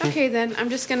 okay then. I'm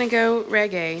just gonna go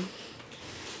reggae.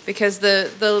 Because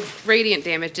the radiant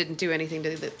damage didn't do anything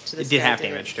to this It did guy, have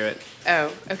damage to it.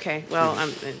 Oh, okay. Well,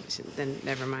 then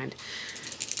never mind.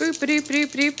 Boop ba doop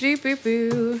doop doop doop boop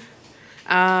boo.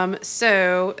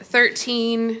 So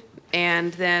 13,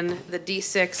 and then the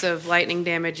d6 of lightning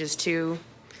damage is 2.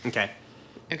 Okay.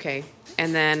 Okay,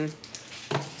 and then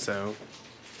So.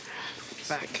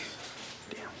 fuck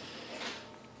Damn.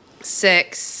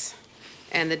 6,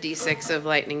 and the d6 of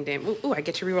lightning damage. Ooh, I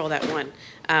get to reroll that one.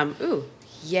 Ooh,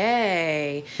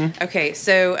 yay. Okay,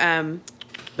 so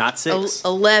Not 6.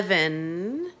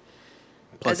 11.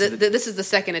 Plus This is the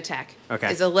second attack.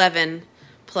 Okay. Is 11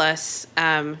 plus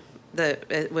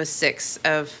it was 6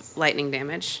 of lightning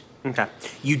damage. Okay.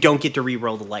 You don't get to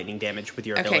re-roll the lightning damage with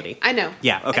your Okay, ability. I know.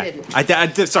 Yeah, okay. I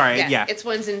didn't. Sorry, yeah. It's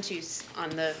 1s and 2s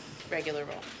on the regular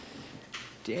roll.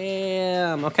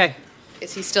 Damn, okay.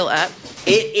 Is he still up?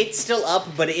 It's still up,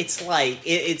 but it's like,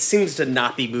 it seems to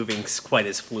not be moving quite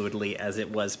as fluidly as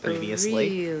it was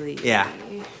previously. Really? Yeah.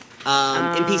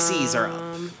 NPCs are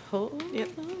up. Hold Yep.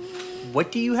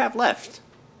 What do you have left?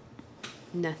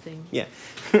 Nothing. Yeah.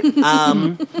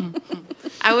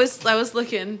 I was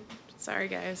looking. Sorry,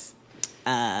 guys.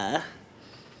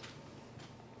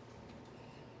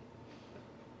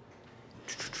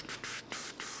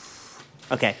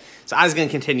 Okay, so I was going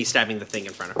to continue stabbing the thing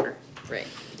in front of her. Right.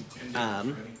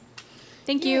 Um,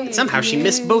 Thank you. Somehow she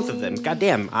missed both of them.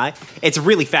 Goddamn, it's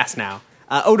really fast now.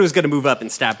 Odo's going to move up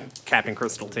and stab Captain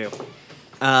Crystal, too.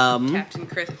 Captain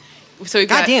Chris. So we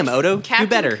got Goddamn, Odo, Captain do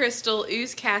better. Crystal,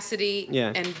 Ooze Cassidy,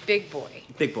 Yeah. and Big Boy.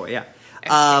 Big boy, yeah.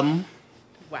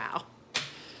 Wow.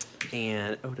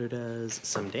 And Odo does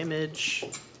some damage.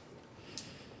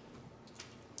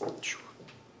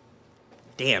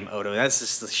 Damn, Odo, that's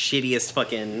just the shittiest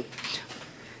fucking...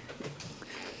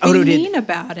 What do you mean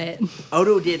about it?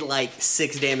 Odo did like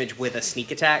 6 damage with a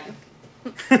sneak attack.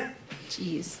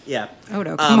 Jeez. Yeah.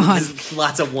 Odo, come on. There's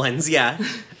lots of ones, yeah.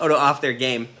 Odo off their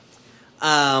game.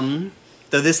 Though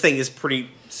this thing is pretty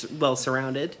well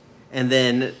surrounded. And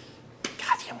then,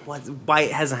 goddamn, why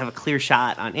it hasn't have a clear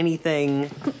shot on anything?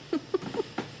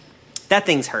 That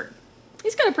thing's hurt.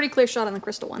 He's got a pretty clear shot on the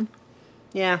crystal one.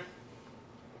 Yeah.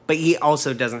 But he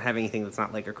also doesn't have anything that's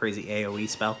not like a crazy AoE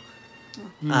spell.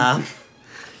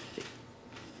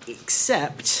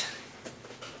 Except...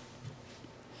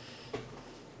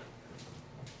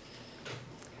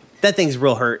 that thing's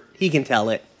real hurt. He can tell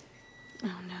it. Oh,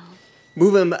 no.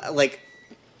 Move him,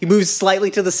 he moves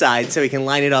slightly to the side so he can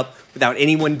line it up without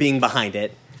anyone being behind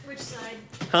it. Which side?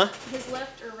 Huh? His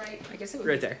left or right? I guess it would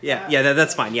Right there. Yeah,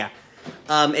 that's fine, yeah.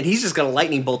 And he's just gonna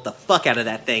lightning bolt the fuck out of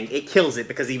that thing. It kills it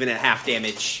because even at half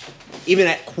damage, even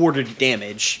at quarter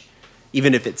damage,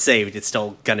 even if it's saved, it's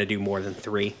still gonna do more than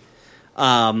 3.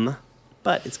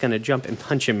 But it's gonna jump and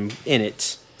punch him in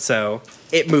it. So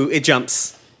it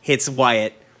jumps, hits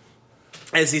Wyatt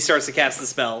as he starts to cast the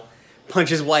spell,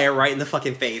 punches Wyatt right in the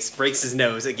fucking face, breaks his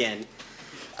nose again.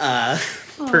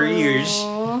 Per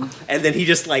usual. And then he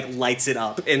just lights it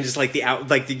up and just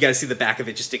you guys see the back of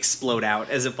it just explode out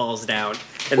as it falls down.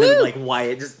 And then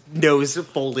Wyatt just nose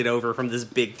folded over from this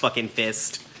big fucking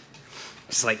fist.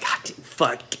 Just God damn,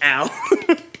 fuck, ow.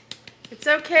 It's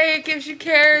okay. It gives you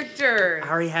character. I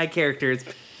already had characters.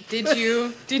 Did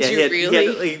you? Did you He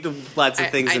really? had, lots of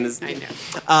things in his... I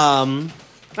know.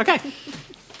 Okay.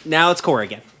 Now it's Cora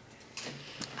again.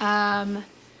 I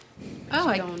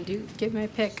don't get my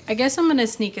pick. I guess I'm gonna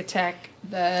sneak attack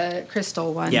the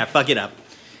crystal one. Yeah, fuck it up.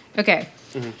 Okay.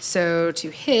 So to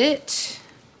hit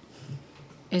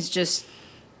is just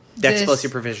Dex this plus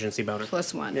your proficiency bonus.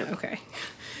 plus 1. Yeah. Okay.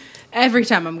 Every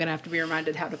time I'm gonna have to be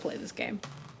reminded how to play this game.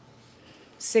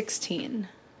 16.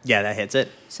 Yeah, that hits it.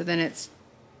 So then it's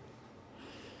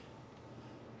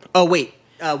Oh, wait.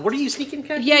 What are you sneaking,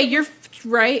 Kat? yeah, you're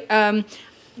right.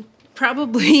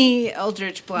 Probably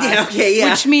Eldritch Blast. Yeah, okay,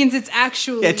 yeah. Which means it's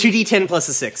actually Yeah, 2d10 plus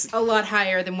a 6. a lot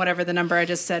higher than whatever the number I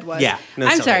just said was. Yeah, no,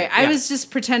 I'm still sorry. hit, I yeah. was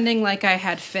just pretending like I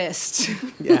had fist.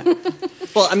 Yeah.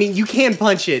 Well, I mean, you can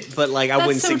punch it, but I That's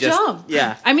wouldn't so suggest. dumb.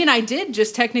 Yeah. I mean, I did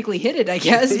just technically hit it, I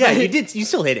guess. Yeah, but- you did. You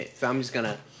still hit it. So I'm just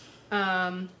gonna.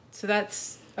 So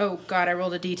that's oh god, I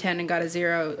rolled a d10 and got a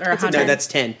 0 or That's 100. no, that's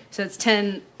 10. So it's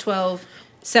 10, 12,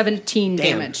 17 Damn,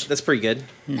 damage. that's pretty good.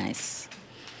 Nice.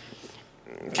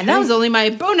 And that was only my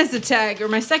bonus attack or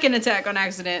my second attack on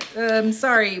accident.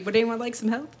 Sorry, would anyone like some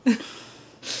help?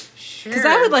 Sure. Because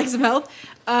I would like some help.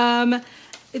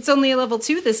 It's only a level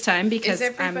 2 this time because Is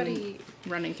everybody-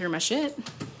 I'm running through my shit.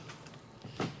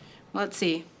 Let's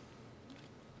see.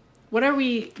 What are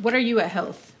you at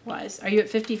health wise? Are you at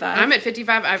 55? I'm at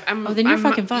 55. I'm. Oh, then you're I'm,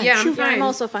 fucking fine. Yeah, I'm Shoot, fine. I'm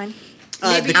also fine.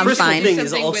 Maybe The I'm crystal fine. thing is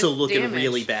Something also with looking damage.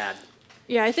 really bad.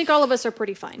 Yeah, I think all of us are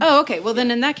pretty fine. Oh, okay. Well,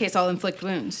 then in that case, I'll inflict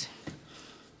wounds.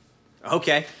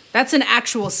 Okay. That's an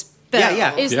actual spell.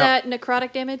 Yeah. Is Yeah. that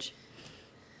necrotic damage?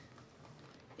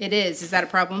 It is. Is that a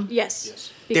problem?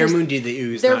 Yes. They're Because immune to the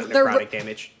ooze, they're- not they're- necrotic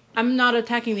damage. I'm not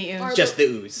attacking the ooze. Just the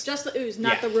ooze. just the ooze,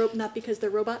 not Yeah. not because they're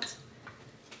robots.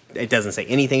 It doesn't say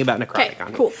anything about necrotic Okay,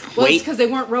 on cool. it. Well, it's Wait. because they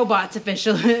weren't robots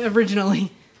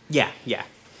originally. Yeah.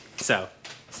 So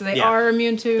So they Yeah. are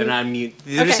immune to. they're not immune.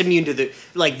 They're just Okay. immune to the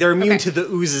they're immune Okay. to the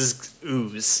ooze's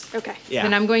ooze. Okay. Yeah.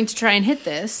 Then I'm going to try and hit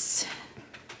this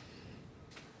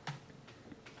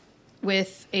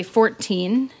with a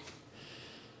 14.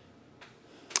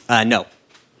 No.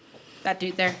 That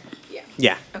dude there. Yeah.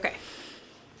 Yeah. Okay.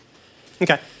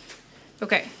 Okay.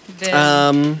 Okay.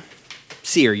 Then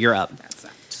Seer, you're up. that's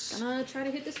that. Gonna try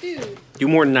to hit this dude. Do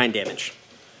more than 9 damage.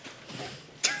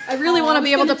 I really want to I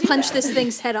be was able to gonna do punch that. this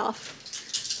thing's head off.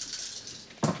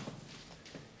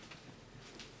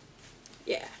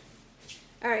 Yeah.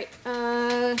 All right.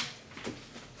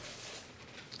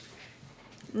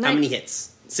 How many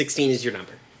hits? 16 is your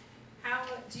number. How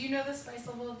do you know the spice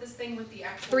level of this thing with the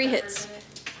actual 3 peppers hits. in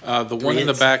it? The one in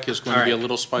the hits. back is going to be a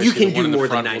little spicy. You can the one do in the more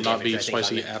front than 9 will not be damage, I think,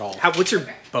 spicy on it. at all. What's your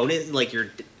bonus? Like your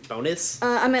bonus?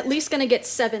 I'm at least gonna get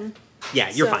 7. Yeah,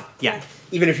 you're so, fine. Yeah. yeah.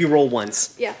 Even if you roll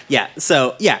once. Yeah. Yeah.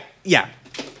 So yeah.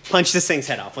 Punch this thing's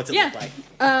head off. What's it Yeah. look like?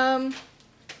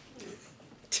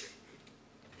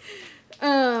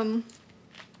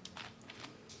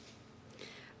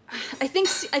 I think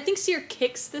Seer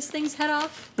kicks this thing's head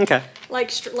off, Okay.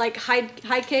 like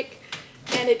high kick,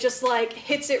 and it just like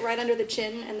hits it right under the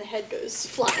chin, and the head goes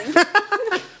flying.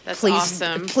 That's Please,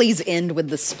 awesome. please end with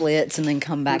the splits and then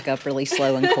come back up really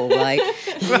slow and cool, right?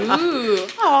 Ooh.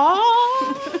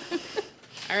 Aww.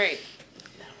 All right.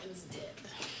 That one's dead.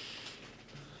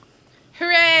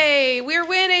 Hooray! We're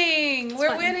winning. We're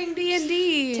fine. winning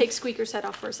D&D. Take Squeaker's head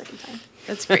off for a second time.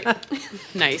 That's great.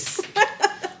 Nice.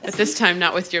 But this time,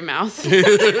 not with your mouth. your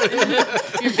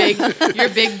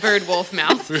big bird wolf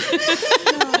mouth.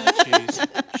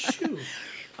 Shoo.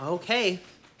 Okay.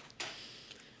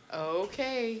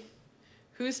 Okay.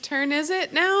 Whose turn is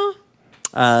it now?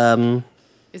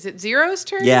 Is it Zero's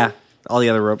turn? Yeah. All the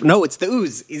other rope. No, it's the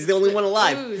Ooze. He's the only one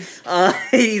alive. Ooze.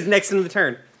 He's next in the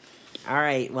turn. All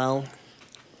right. Well,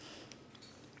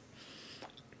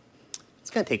 it's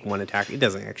gonna take 1 attack. He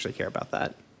doesn't actually care about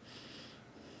that.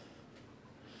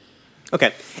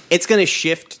 Okay. It's gonna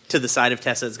shift to the side of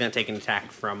Tessa. It's gonna take an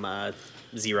attack from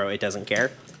Zero. It doesn't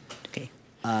care. Okay.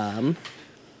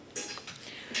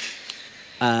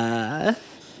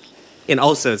 And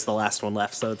also it's the last one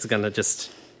left, so it's gonna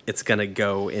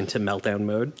go into meltdown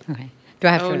mode. Okay. Do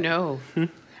I have Oh to? no.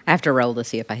 I have to roll to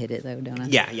see if I hit it though, don't I?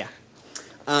 Yeah.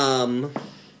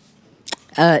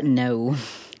 No.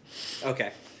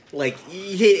 Okay. Like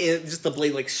you hit it, just the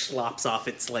blade like slops off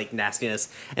its like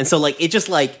nastiness, and so like it just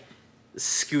like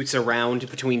scoots around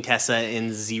between Tessa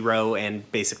and Zero, and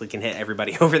basically can hit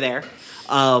everybody over there.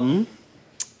 And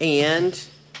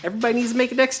everybody needs to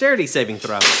make a dexterity saving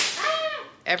throw.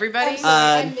 Everybody? I'm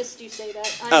sorry, I missed you say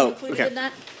that. I'm included okay. in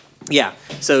that. Yeah.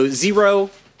 So Zero,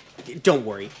 don't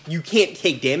worry, you can't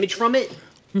take damage from it.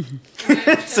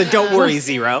 So don't worry,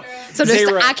 Zero. So just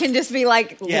Zero. I can just be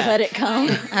like, Yeah. let it come.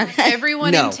 Okay.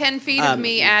 Everyone No. in 10 feet of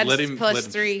me adds let him- plus let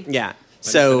him- 3. Yeah.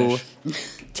 So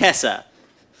Tessa,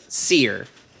 Seer,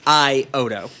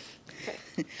 Odo.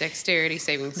 Dexterity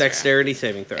saving throw. Dexterity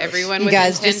saving throws. Everyone You within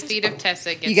guys 10 just- feet of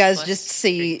Tessa gets You guys plus just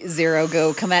see Zero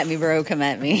go, come at me, bro, come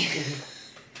at me.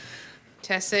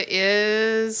 Tessa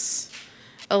is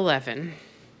 11.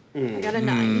 I got a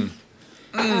 9.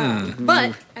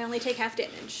 But I only take half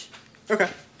damage. Okay.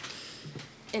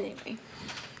 Anyway.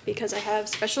 Because I have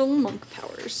special monk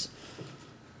powers.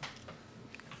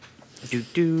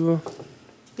 Do.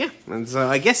 Yeah, and so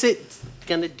I guess it's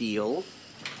gonna deal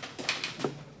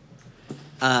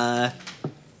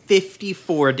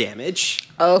 54 damage.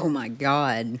 Oh my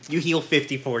god. You heal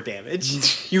 54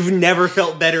 damage. You've never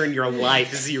felt better in your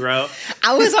life, Zero.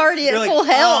 I was already at You're like, full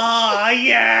health. ah,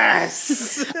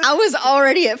 yes! I was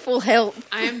already at full health.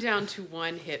 I am down to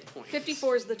 1 hit point.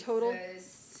 54 is the total.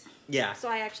 Yeah, So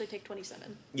I actually take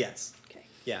 27. yes, Okay.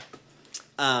 yeah.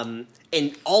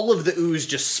 And all of the ooze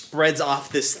just spreads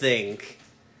off this thing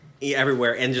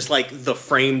everywhere, and just like the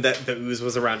frame that the ooze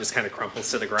was around just kind of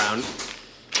crumples to the ground,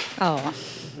 Oh.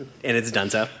 and it's done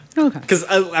so. Okay. Because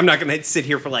I'm not going to sit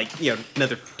here for like,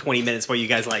 another 20 minutes while you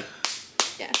guys like,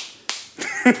 Yeah.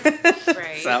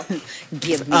 Right. so.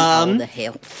 Give me all the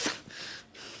health.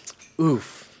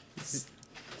 Oof.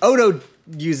 Odo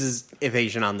uses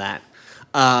evasion on that.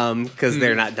 Because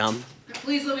they're not dumb.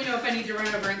 Please let me know if I need to run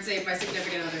over and save my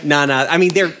significant other. No. I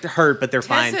mean, they're hurt, but they're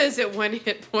fine. Tessa is at 1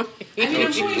 hit point. I mean,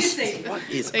 I'm trying to save them. What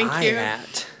is Thank I you.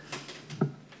 at?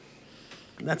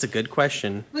 That's a good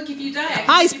question. Look, if you die, I can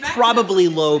I's get you back probably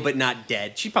now. low, but not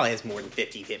dead. She probably has more than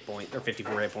 50 hit points, or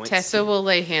 54 hit points. Tessa will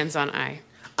lay hands on I.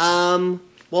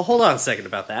 Well, hold on a second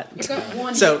about that. I got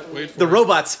 1 So, hit point. the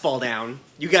robots fall down.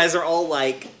 You guys are all,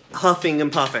 like, huffing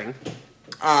and puffing.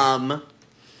 I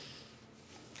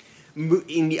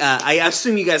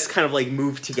assume you guys kind of, like,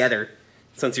 move together,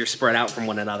 since you're spread out from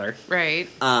one another. Right.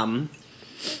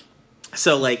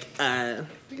 So, like,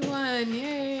 We won.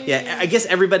 Yay. yeah, I guess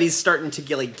everybody's starting to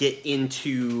get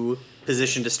into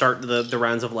position to start the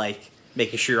rounds of, like,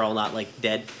 making sure you're all not, like,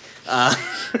 dead.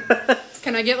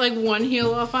 Can I get like 1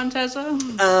 heal off on Tessa?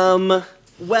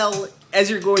 Well, as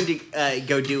you're going to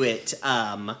go do it,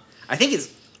 I think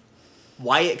it's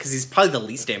Wyatt, because he's probably the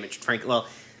least damaged, frankly. Well,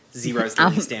 Zero's the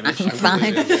least damage.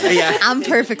 Fine. Yeah. I'm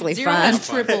perfectly Zero fine. has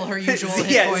triple her usual hit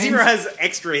Yeah, points. Zero has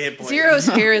extra hit points. Zero's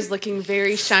hair is looking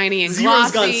very shiny and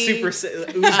Zero's gone glossy. Super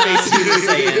Saiyan.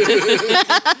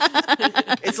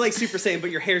 It's like Super Saiyan,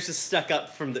 but your hair's just stuck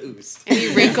up from the ooze.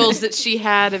 Any wrinkles that she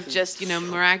had have just,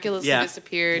 miraculously Yeah.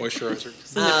 disappeared. Moisturizer.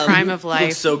 It's in the prime of life.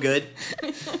 Looks so good.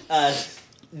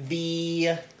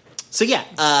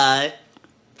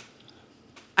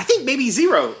 I think maybe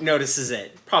Zero notices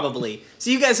it, probably. So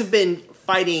you guys have been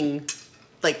fighting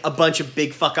like a bunch of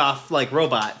big fuck off like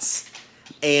robots,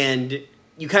 and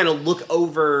you kind of look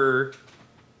over.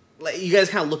 Like, you guys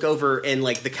kind of look over, and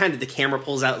like the camera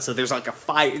pulls out, so there's like a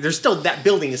fire. There's still that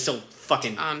building is still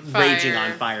fucking On fire. raging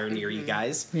on fire near you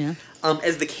guys. Yeah.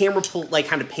 As the camera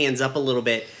kind of pans up a little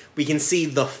bit, we can see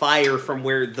the fire from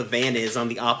where the van is on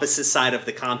the opposite side of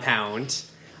the compound.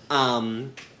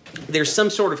 There's some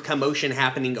sort of commotion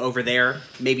happening over there.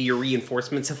 Maybe your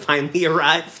reinforcements have finally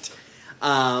arrived.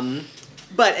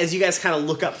 But as you guys kind of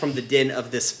look up from the din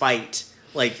of this fight,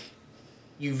 like,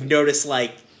 you've noticed,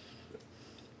 like,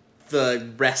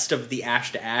 the rest of the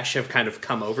Ash to Ash have kind of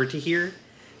come over to here.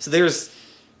 So there's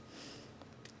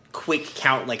quick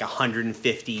count, like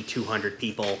 150, 200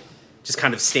 people just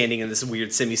kind of standing in this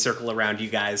weird semicircle around you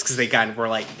guys, because they kind of were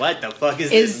like, what the fuck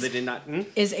is this? And they did not...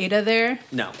 Is Ada there?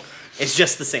 No. It's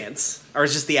just the Sans. Or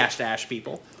it's just the Ash to Ash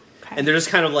people. Okay. And they're just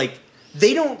kind of like...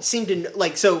 They don't seem to...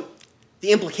 Like, so...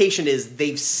 The implication is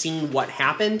they've seen what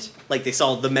happened. Like, they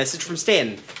saw the message from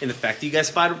Stanton and the fact that you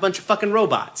guys fought a bunch of fucking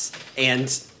robots.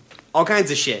 And all kinds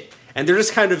of shit. And they're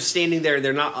just kind of standing there and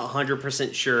they're not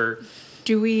 100% sure.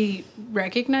 Do we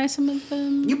recognize some of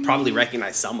them? You probably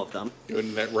recognize some of them. You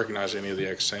wouldn't recognize any of the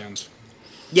ex-Sans.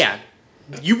 Yeah.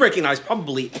 You recognize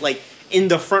probably, like, in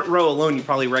the front row alone, you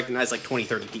probably recognize like 20,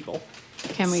 30 people.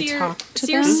 Can we Seer, talk to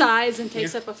Seer them? sighs and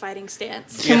takes up a fighting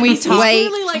stance. Can we talk? Wait.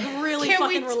 Really Can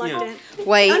fucking we- reluctant.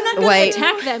 Wait, I'm not going wait, to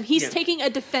attack them. He's Yeah. taking a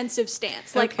defensive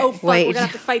stance. Like, Okay. oh fuck, Wait. we're gonna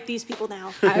have to fight these people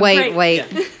now. wait, Great.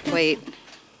 wait.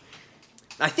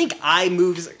 I think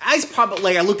I's probably,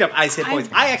 like, I looked up I's hit points.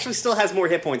 I actually still has more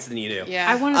hit points than you do. Yeah.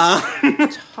 I want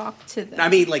to talk to them. I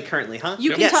mean, like, currently, huh?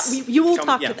 You can Yes. talk. You will Come-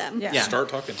 talk yeah. to them. Yeah. Yeah. Start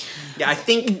talking. Yeah, I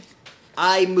think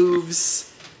I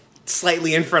moves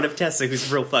slightly in front of Tessa,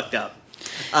 who's real fucked up.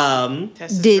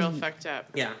 Tessa's Did- real fucked up.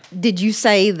 Yeah. Did you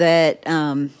say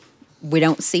that we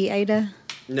don't see Ada?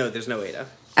 No, there's no Ada.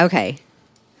 Okay.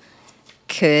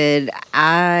 Could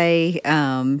I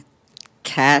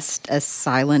cast a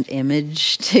silent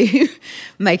image to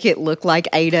make it look like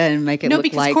Ada and make it no, look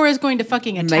because like Cora's going to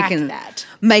fucking attack making that.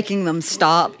 making them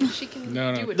stop? She can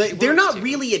No. do what They're she not wants to.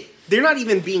 really, they're not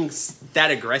even being that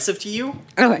aggressive to you.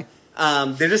 Okay.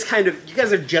 They're just kind of, you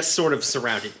guys are just sort of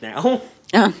surrounded now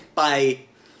by,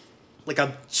 like,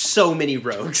 so many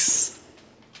rogues.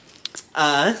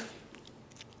 Cora.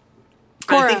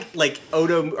 I think, like,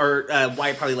 Odo or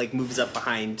Wyatt probably, like, moves up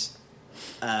behind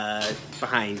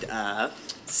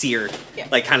Seer,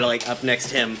 like, kind of, like, up next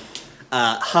to him,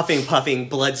 huffing, puffing,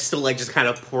 blood still, like, just kind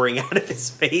of pouring out of his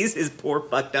face, his poor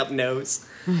fucked up nose.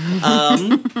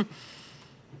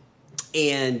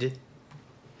 And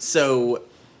so,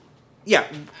 yeah,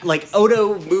 like,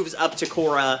 Odo moves up to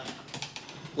Cora,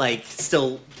 like,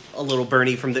 still a little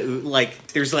burny from the, like,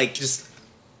 there's, like, just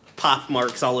pop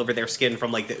marks all over their skin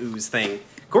from, like, the ooze thing.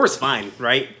 Cora's fine,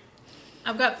 right?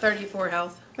 I've got 34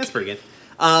 health. That's pretty good.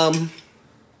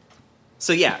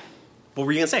 So, yeah, what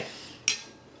were you gonna say?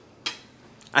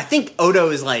 I think Odo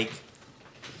is, like,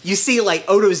 you see, like,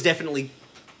 Odo's definitely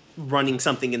running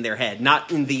something in their head.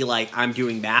 Not in the, like, I'm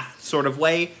doing math sort of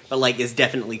way, but, like, is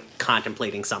definitely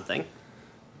contemplating something.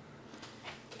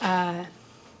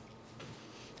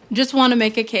 Just want to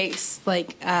make a case.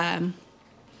 Like,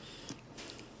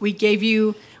 we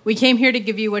came here to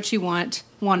give you what you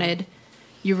wanted.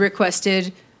 You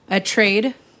requested a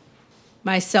trade,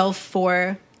 myself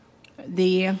for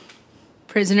the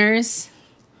prisoners,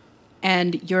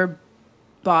 and your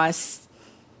boss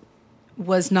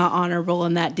was not honorable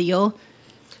in that deal.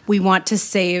 We want to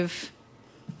save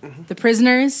the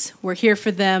prisoners. We're here for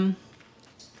them.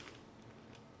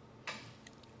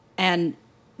 And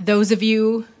those of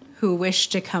you who wish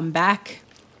to come back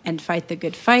and fight the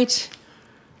good fight,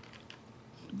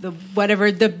 the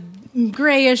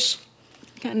grayish,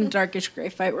 kind of darkish gray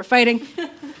fight we're fighting,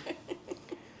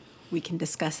 we can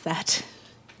discuss that.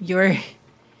 Your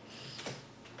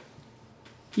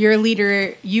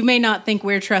leader, you may not think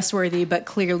we're trustworthy, but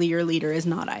clearly your leader is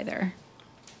not either.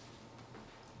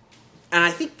 And I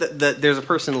think that there's a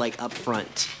person, like, up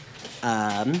front.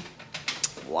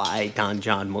 Why, Don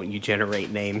John, won't you generate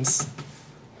names?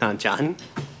 Don John?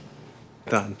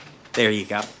 Don. There you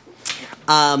go.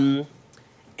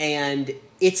 And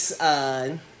It's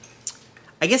I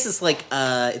guess it's like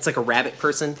a rabbit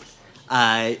person.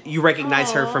 You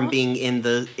recognize her from being in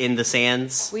the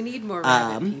sands. We need more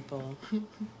rabbit people.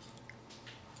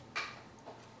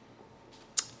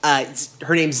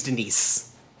 Her name's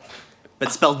Denise,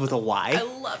 but spelled with a Y. I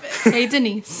love it. Hey,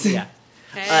 Denise. Yeah.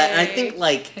 Hey. And I think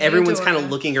like everyone's kind Dora.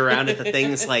 of looking around at the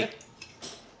things like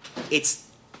it's.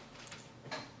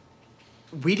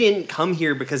 We didn't come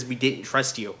here because we didn't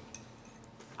trust you.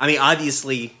 I mean,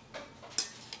 obviously,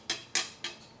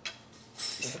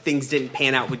 things didn't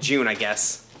pan out with June, I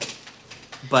guess.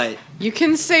 But You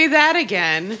can say that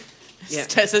again. Yeah.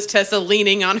 Tessa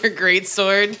leaning on her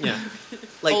greatsword. yeah,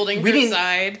 like Holding we her didn't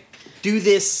side. do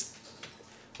this.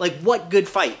 Like, what good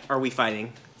fight are we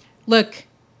fighting? Look,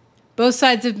 both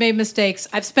sides have made mistakes.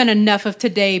 I've spent enough of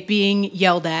today being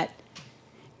yelled at.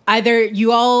 Either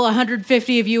you all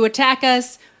 150 of you attack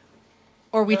us,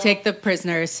 or we take the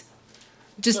prisoners.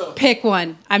 Just pick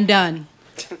one. I'm done.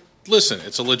 Listen,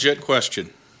 it's a legit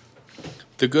question.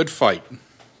 The good fight.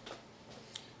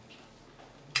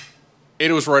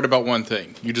 Ada was right about one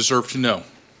thing. You deserve to know.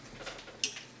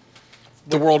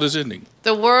 The world is ending.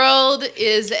 The world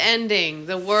is ending.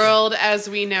 The world as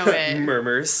we know it.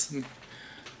 Murmurs.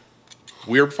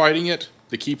 We're fighting it.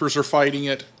 The keepers are fighting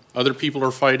it. Other people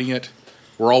are fighting it.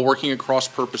 We're all working at cross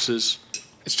purposes.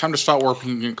 It's time to stop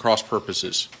working at cross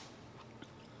purposes.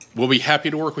 We'll be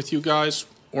happy to work with you guys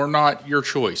or not, your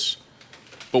choice.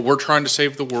 But we're trying to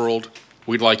save the world.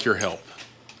 We'd like your help.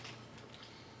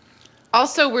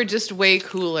 Also, we're just way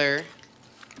cooler,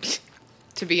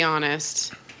 to be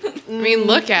honest. I mean,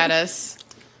 look at us.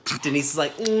 Denise is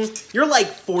like, you're like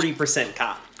 40%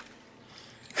 cop.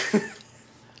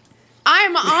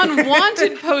 I'm on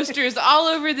wanted posters all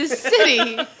over the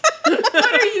city.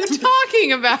 What are you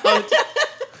talking about?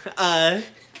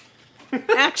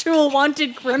 Actual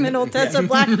wanted criminal Tessa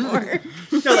Blackmore.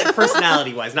 No, like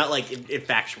personality-wise, not like in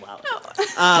factuality.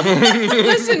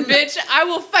 Listen, bitch, I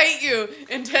will fight you.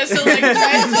 And Tessa like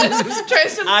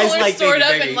tries to pull Eyes her like sword baby,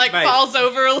 up baby, and like right. falls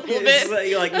over a little It's bit. like-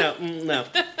 you're like, no.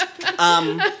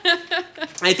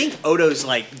 I think Odo's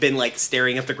like been like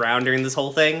staring at the ground during this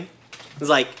whole thing. It's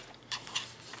like,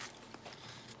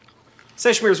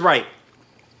 Seshmir's right.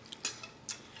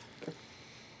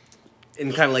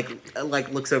 And kind of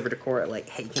like looks over to Cora like,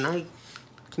 hey, can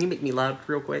you make me loud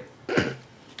real quick?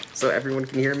 So everyone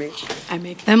can hear me? I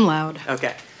make them loud.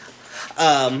 Okay.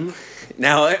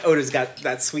 Now Oda's got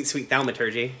that sweet, sweet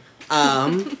thaumaturgy.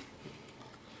 And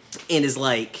is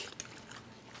like,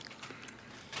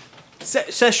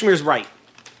 Seshmir's right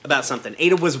about something.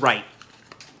 Ada was right.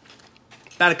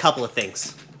 About a couple of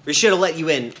things. We should have let you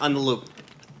in on the loop.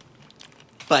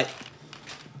 But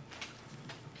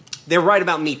they're right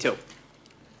about me too.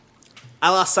 I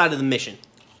lost sight of the mission.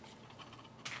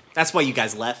 That's why you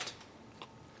guys left.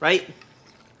 Right?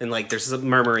 And like there's some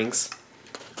murmurings.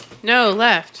 No,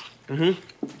 left.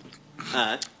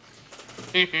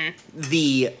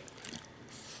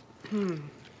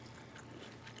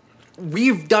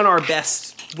 We've done our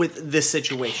best with this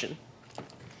situation.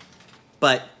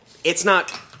 But it's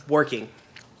not working.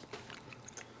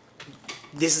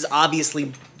 This is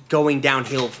obviously going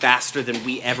downhill faster than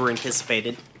we ever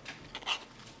anticipated.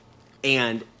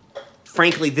 And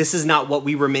frankly, this is not what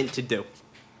we were meant to do.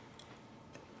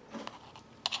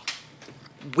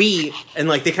 And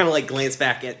like they kind of like glance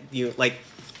back at you, like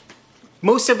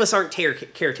most of us aren't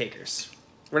caretakers.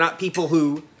 We're not people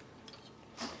who,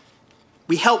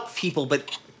 we help people,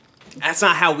 but that's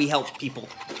not how we help people.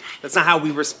 That's not how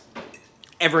we were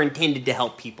ever intended to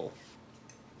help people.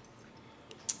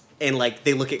 And like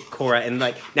they look at Cora and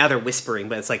like now they're whispering,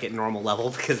 but it's like at normal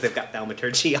level because they've got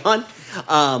thaumaturgy on.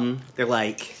 They're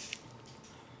like,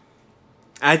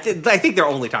 I think they're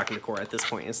only talking to Cora at this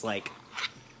point. It's like,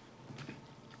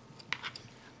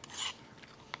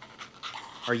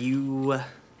 are you? I'm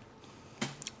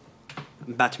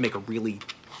about to make a really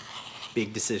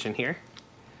big decision here.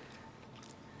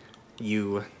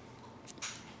 You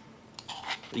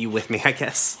with me? I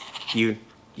guess you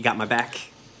got my back.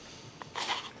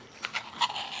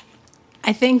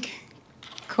 I think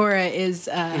Cora is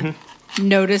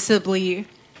noticeably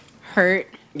hurt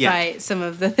by some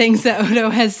of the things that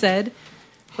Odo has said.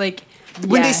 Like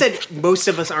when they said most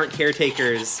of us aren't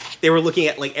caretakers, they were looking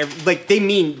at like they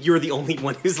mean you're the only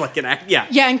one who's like an act. Yeah,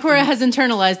 yeah, and Cora has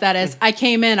internalized that as I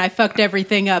came in, I fucked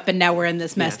everything up, and now we're in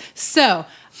this mess. Yeah. So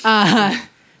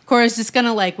Cora's just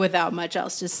gonna like without much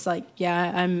else, just like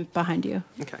I'm behind you.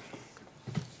 Okay.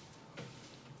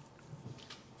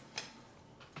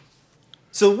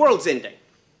 So the world's ending.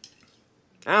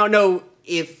 I don't know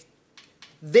if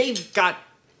they've got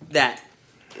that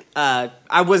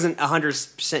I wasn't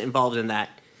 100% involved in that,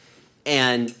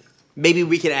 and maybe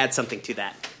we could add something to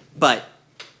that. But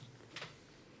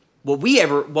what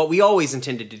we always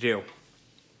intended to do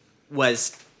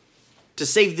was to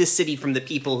save this city from the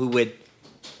people who would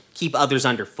keep others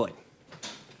underfoot.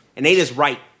 And Ada's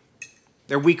right.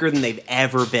 They're weaker than they've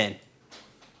ever been.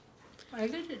 Why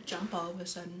did it jump all of a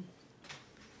sudden?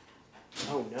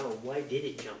 Oh no, why did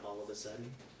it jump all of a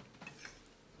sudden?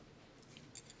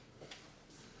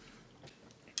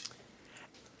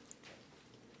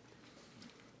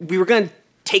 We were going to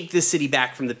take this city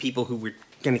back from the people who were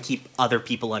going to keep other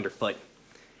people underfoot.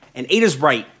 And Ada's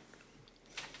right.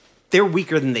 They're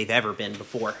weaker than they've ever been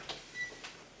before.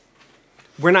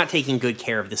 We're not taking good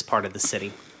care of this part of the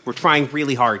city. We're trying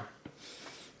really hard.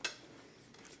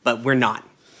 But we're not.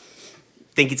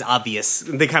 I think it's obvious.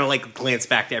 They kind of like glance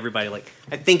back to everybody like,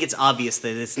 I think it's obvious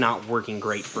that it's not working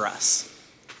great for us.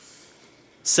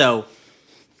 So,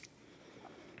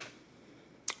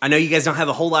 I know you guys don't have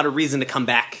a whole lot of reason to come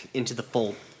back into the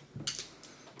fold.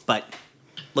 But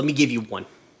let me give you one.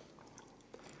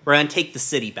 We're going to take the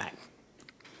city back.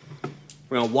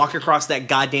 We're going to walk across that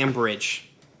goddamn bridge.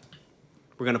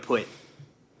 We're going to put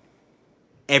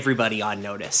everybody on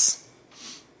notice.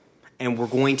 And we're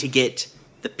going to get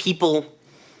the people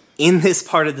in this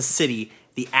part of the city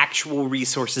the actual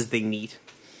resources they need.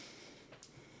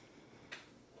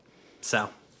 So,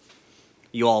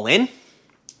 you all in?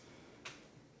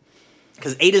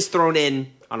 Because Ada's thrown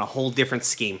in on a whole different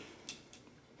scheme.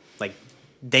 Like,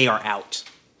 they are out.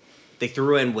 They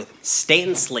threw in with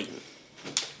Stan Slayton.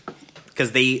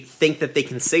 Because they think that they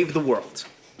can save the world.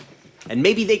 And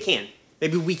maybe they can.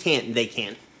 Maybe we can't and they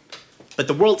can. But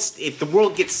if the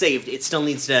world gets saved, it still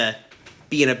needs to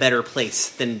be in a better place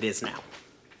than it is now.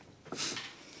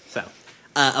 So,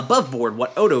 above board,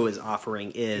 what Odo is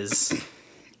offering is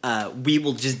we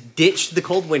will just ditch the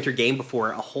Cold Winter game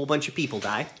before a whole bunch of people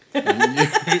die.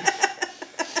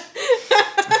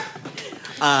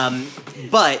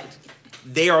 But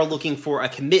they are looking for a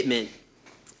commitment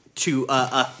to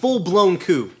a full-blown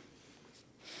coup.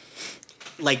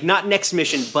 Like, not next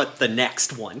mission, but the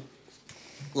next one.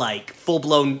 Like,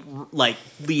 full-blown, like,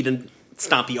 lead a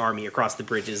stompy army across the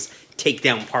bridges, take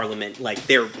down Parliament. Like,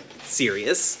 they're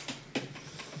serious.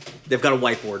 They've got a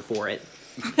whiteboard for it.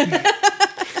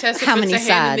 Tessa puts a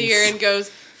hand in the air and goes,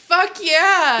 "Fuck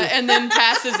yeah!" and then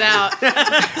passes out. Fuck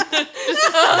yes!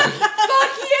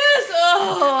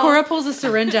 Oh. Cora pulls a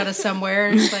syringe out of somewhere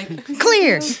and is like,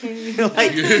 Clear.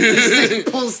 Like,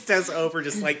 just pulls Tessa over,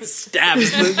 just, like,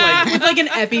 stabs the, like... with like an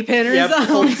EpiPen or something.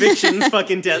 Pulp Fiction's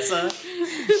fucking Tessa.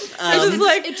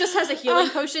 It just has a healing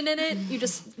potion in it. You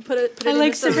just put it I in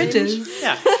like the syringe. syringes.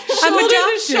 Yeah. I'm a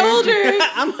doctor. Shoulder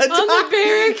I'm a doctor. on the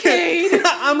barricade.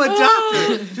 I'm a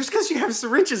doctor. Just because you have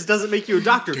syringes doesn't make you a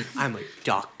doctor. I'm a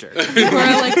doctor.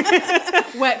 Cora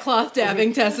like wet cloth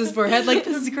dabbing Tessa's forehead. Like,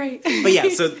 this is great. But yeah,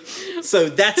 so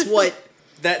that's what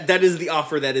that is the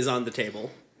offer that is on the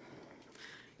table.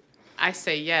 I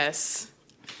say yes.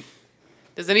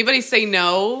 Does anybody say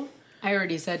no? I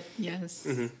already said yes.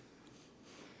 Mm-hmm.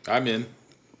 I'm in.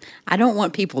 I don't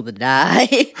want people to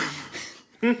die.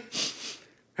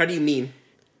 How do you mean?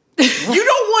 You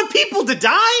don't want people to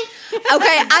die?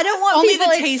 Okay, I don't want Only people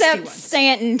the tasty except ones.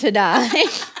 Stanton to die.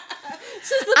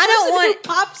 I don't want- who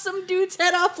pop some dude's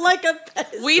head off like a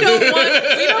peasant. We don't want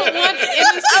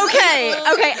innocent Okay,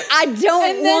 I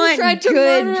don't And then want tried to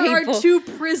good murder people. our 2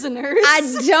 prisoners. I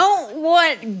don't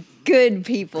want good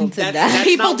people to die. That's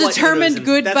People not what determined Odo's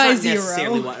good that's by not zero.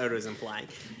 necessarily what Odo's implying.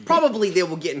 Probably they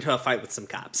will get into a fight with some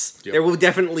cops. Yep. There will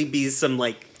definitely be some,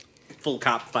 like, full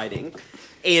cop fighting.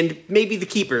 And maybe the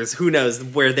keepers, who knows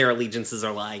where their allegiances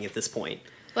are lying at this point.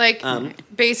 Like,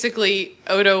 basically,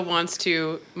 Odo wants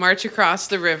to march across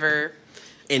the river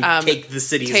And take the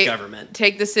city's government.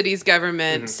 Take the city's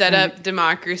government, set up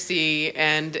democracy,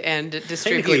 and Technically,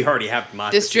 distribute you already have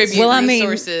democracy. distribute Well, I mean-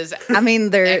 resources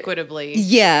They're equitably.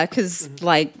 Yeah, because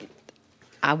like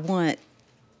I want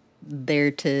there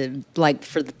to like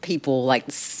for the people like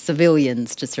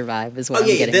civilians to survive is what Oh, I'm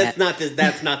yeah, getting that's at.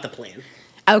 that's not the plan.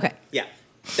 Okay. Yeah,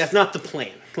 that's not the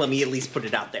plan. Let me at least put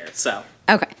it out there. So,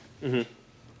 Okay.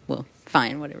 Well,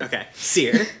 fine, whatever. okay.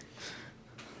 Seer.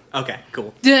 Okay,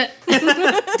 cool.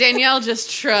 Danielle just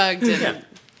shrugged and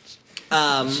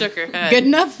shook her head. Good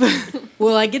enough.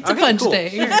 Will I get to Okay, punch cool. day?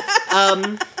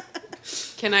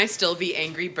 Can I still be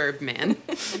angry Burb Man?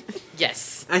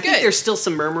 Yes. I think Good. there's still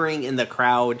some murmuring in the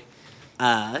crowd.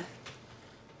 But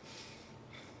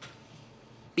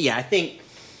yeah, I think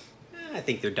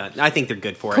they're done. I think they're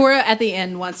good for it. Cora at the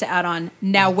end wants to add on.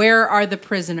 Now, where are the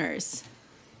prisoners?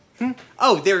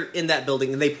 Oh, they're in that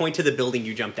building, and they point to the building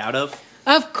you jumped out of.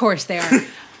 Of course they are.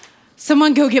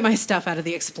 Someone go get my stuff out of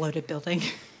the exploded building.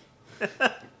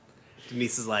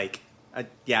 Denise is like,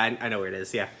 yeah, I know where it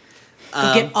is. Yeah.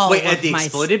 Go get all wait, of at the my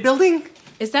exploded building?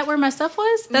 Is that where my stuff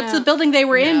was? That's No. the building they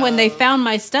were in when they found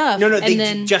my stuff. No, and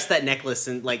then just that necklace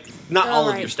and like not all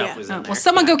of right, your stuff yeah. was in there. well,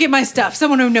 someone go get my stuff.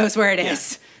 Someone who knows where it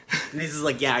is. Denise is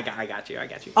like, yeah, I got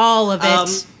you. All of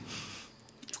it.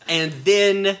 And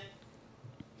then,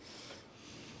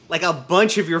 like, a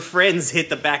bunch of your friends hit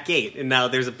the back gate, and now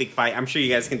there's a big fight. I'm sure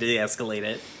you guys can de-escalate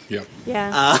it. Yeah.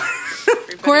 Yeah.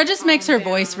 Cora just makes her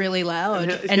voice really loud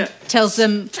and tells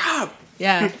them, Stop!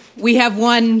 yeah, we have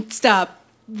one stop.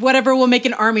 Whatever will make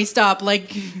an army stop.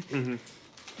 Like,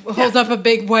 holds up a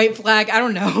big white flag. I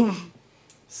don't know.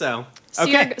 So,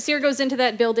 okay. Seer goes into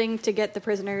that building to get the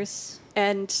prisoners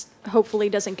and hopefully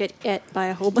doesn't get ate by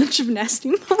a whole bunch of nasty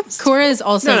monsters. Cora is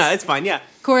also... No, it's fine, yeah.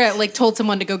 Cora, like, told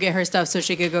someone to go get her stuff so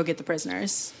she could go get the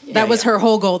prisoners. That was her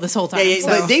whole goal this whole time. Yeah, so.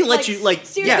 but they let you, like,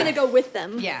 Seer's yeah. gonna go with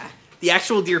them. Yeah. The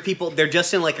actual deer people, they're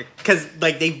just in, like, because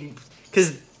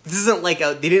this isn't, like,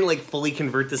 they didn't, like, fully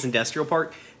convert this industrial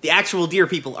park. The actual deer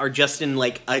people are just in,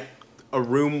 like, a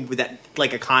room with that,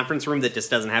 like, a conference room that just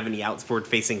doesn't have any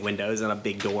outward-facing windows and a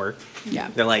big door. Yeah.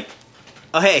 They're like,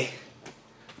 oh, hey,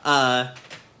 like,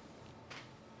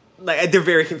 they're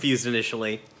very confused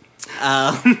initially.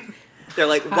 They're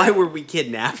like, why were we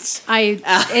kidnapped?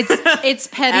 It's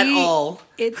petty. At all.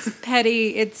 It's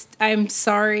petty. I'm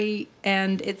sorry,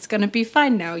 and it's gonna be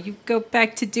fine now. You go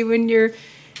back to doing your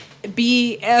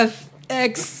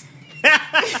BFX.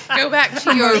 Go back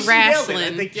to your She nailed it, I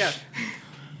wrestling. think, yeah.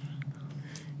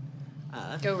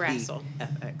 Go wrestle.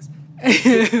 FX.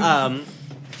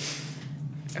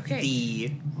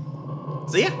 Okay.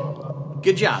 So yeah,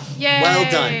 good job. Yay.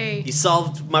 Well done. You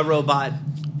solved my robot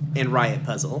and riot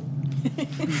puzzle.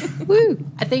 Woo!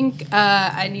 I think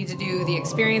I need to do the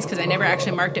experience because I never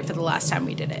actually marked it for the last time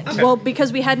we did it. Okay. Well,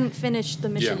 because we hadn't finished the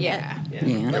mission Yeah. yet.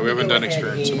 Yeah. Yeah, we haven't done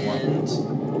experience in a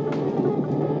while.